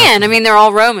can. I mean, they're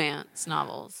all romance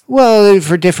novels. Well,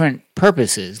 for different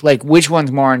purposes. Like, which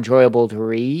one's more enjoyable to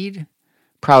read?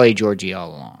 Probably Georgie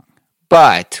All Along.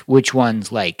 But which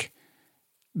one's like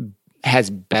has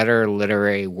better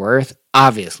literary worth?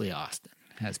 Obviously, Austen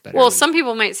has better. Well, some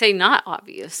people might say not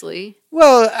obviously.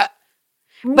 Well.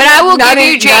 But I will give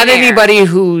you Jane Eyre. Not anybody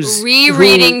who's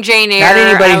rereading Jane Eyre. Not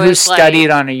anybody who's studied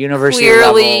on a university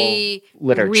level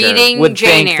literature would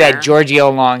think that Georgie O.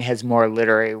 Long has more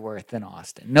literary worth than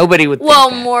Austen. Nobody would think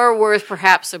that. Well, more worth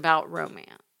perhaps about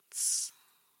romance.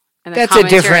 And that's a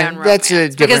different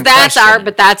question.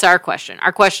 That's our question.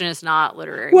 Our question is not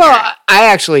literary. Well, I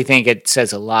actually think it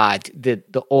says a lot.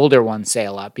 The older ones say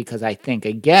a lot because I think,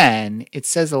 again, it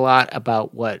says a lot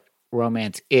about what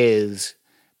romance is.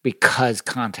 Because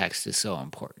context is so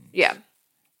important. Yeah.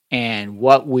 And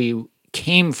what we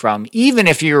came from, even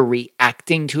if you're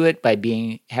reacting to it by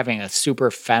having a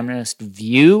super feminist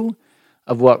view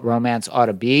of what romance ought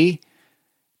to be,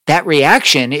 that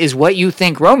reaction is what you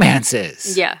think romance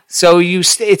is. Yeah. So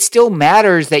it still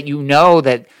matters that you know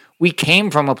that we came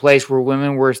from a place where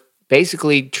women were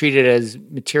basically treated as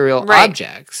material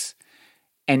objects.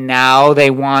 And now they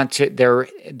want to.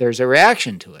 There's a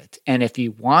reaction to it, and if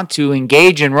you want to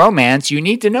engage in romance, you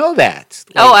need to know that.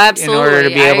 Absolutely, in order to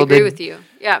be able agree with you.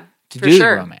 Yeah, to do the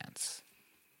romance.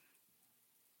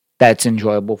 That's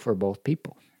enjoyable for both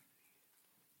people.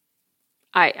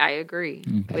 I agree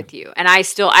with you, and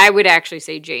I would actually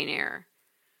say Jane Eyre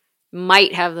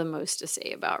might have the most to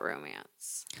say about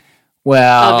romance.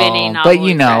 Well, of any novel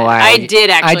but I did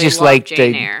actually. I just love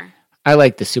Jane Eyre. I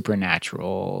like the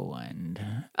supernatural and.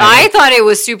 I thought it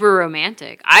was super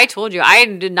romantic. I told you I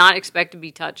did not expect to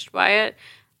be touched by it.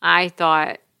 I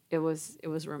thought it was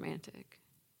romantic.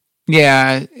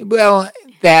 Yeah, well,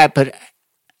 but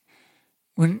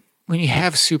when you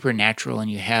have supernatural and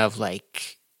you have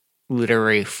like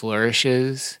literary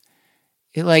flourishes,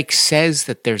 it like says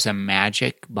that there's a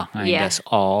magic behind us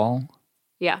all.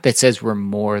 Yeah. That says we're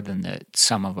more than the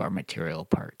sum of our material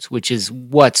parts, which is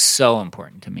what's so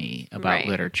important to me about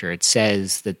literature. It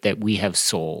says that we have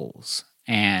souls,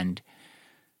 and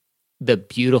the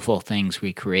beautiful things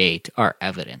we create are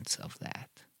evidence of that.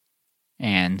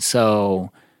 And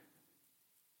so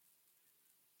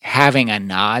having a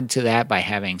nod to that by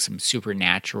having some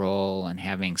supernatural and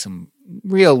having some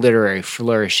real literary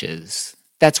flourishes,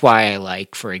 that's why I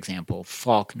like, for example,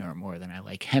 Faulkner more than I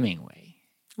like Hemingway.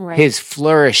 Right. His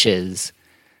flourishes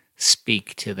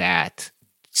speak to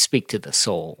the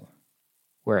soul.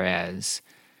 Whereas,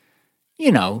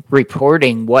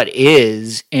 reporting what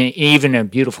is, even in a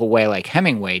beautiful way like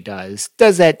Hemingway does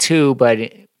that too, but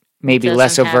maybe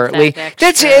less overtly.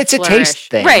 It's a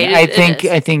taste thing. Right.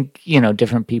 I think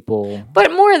different people.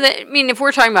 But if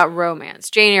we're talking about romance,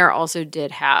 Jane Eyre also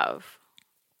did have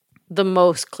the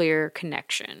most clear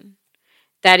connection.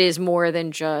 That is more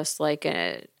than just like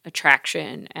an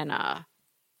attraction and a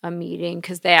meeting,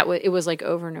 because it was like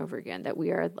over and over again that we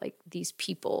are like these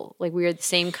people, like we are the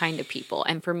same kind of people,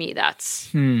 and for me that's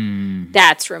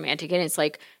romantic, and it's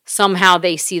like somehow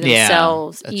they see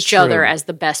themselves each other as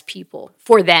the best people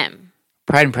for them.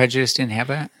 Pride and Prejudice didn't have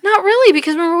that? Not really,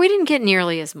 because remember we didn't get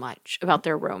nearly as much about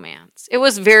their romance. It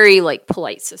was very like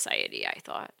polite society, I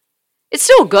thought. It's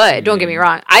still good, don't get me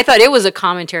wrong. I thought it was a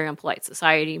commentary on polite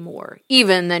society more,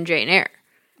 even than Jane Eyre.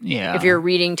 Yeah. If you're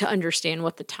reading to understand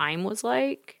what the time was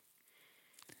like.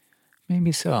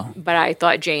 Maybe so. But I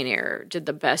thought Jane Eyre did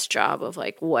the best job of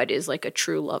like what is like a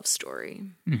true love story.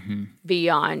 Mm-hmm.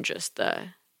 Beyond just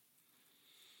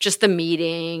the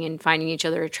meeting and finding each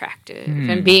other attractive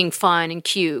and being fun and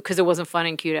cute, because it wasn't fun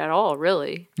and cute at all,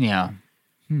 really. Yeah.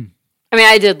 I mean,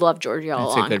 I did love Georgie all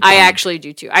That's a along. good I point. actually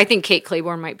do too. I think Kate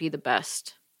Claiborne might be the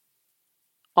best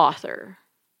author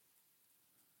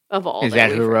of all. Is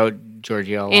that who wrote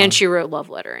Georgie all along? And she wrote Love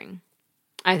Lettering.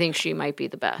 I think she might be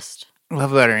the best.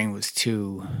 Love Lettering was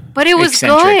too But it was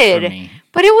eccentric good. for me.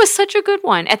 But it was such a good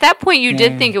one. At that point, you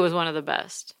did think it was one of the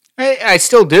best. I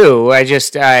still do.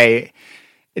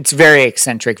 It's very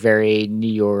eccentric, very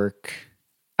New York.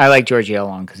 I like Georgie all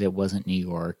along because it wasn't New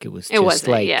York. It was just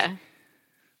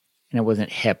and it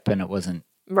wasn't hip, and it wasn't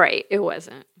right. It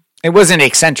wasn't. It wasn't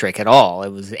eccentric at all. It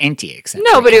was anti-eccentric.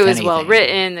 No, but it was well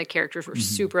written. The characters were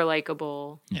super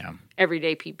likable. Yeah,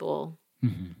 everyday people.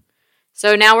 Mm-hmm.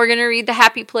 So now we're gonna read The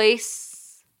Happy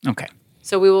Place. Okay.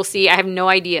 So we will see. I have no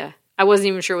idea. I wasn't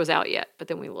even sure it was out yet, but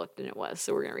then we looked and it was.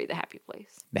 So we're gonna read The Happy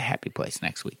Place. The Happy Place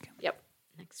next week. Yep,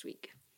 next week.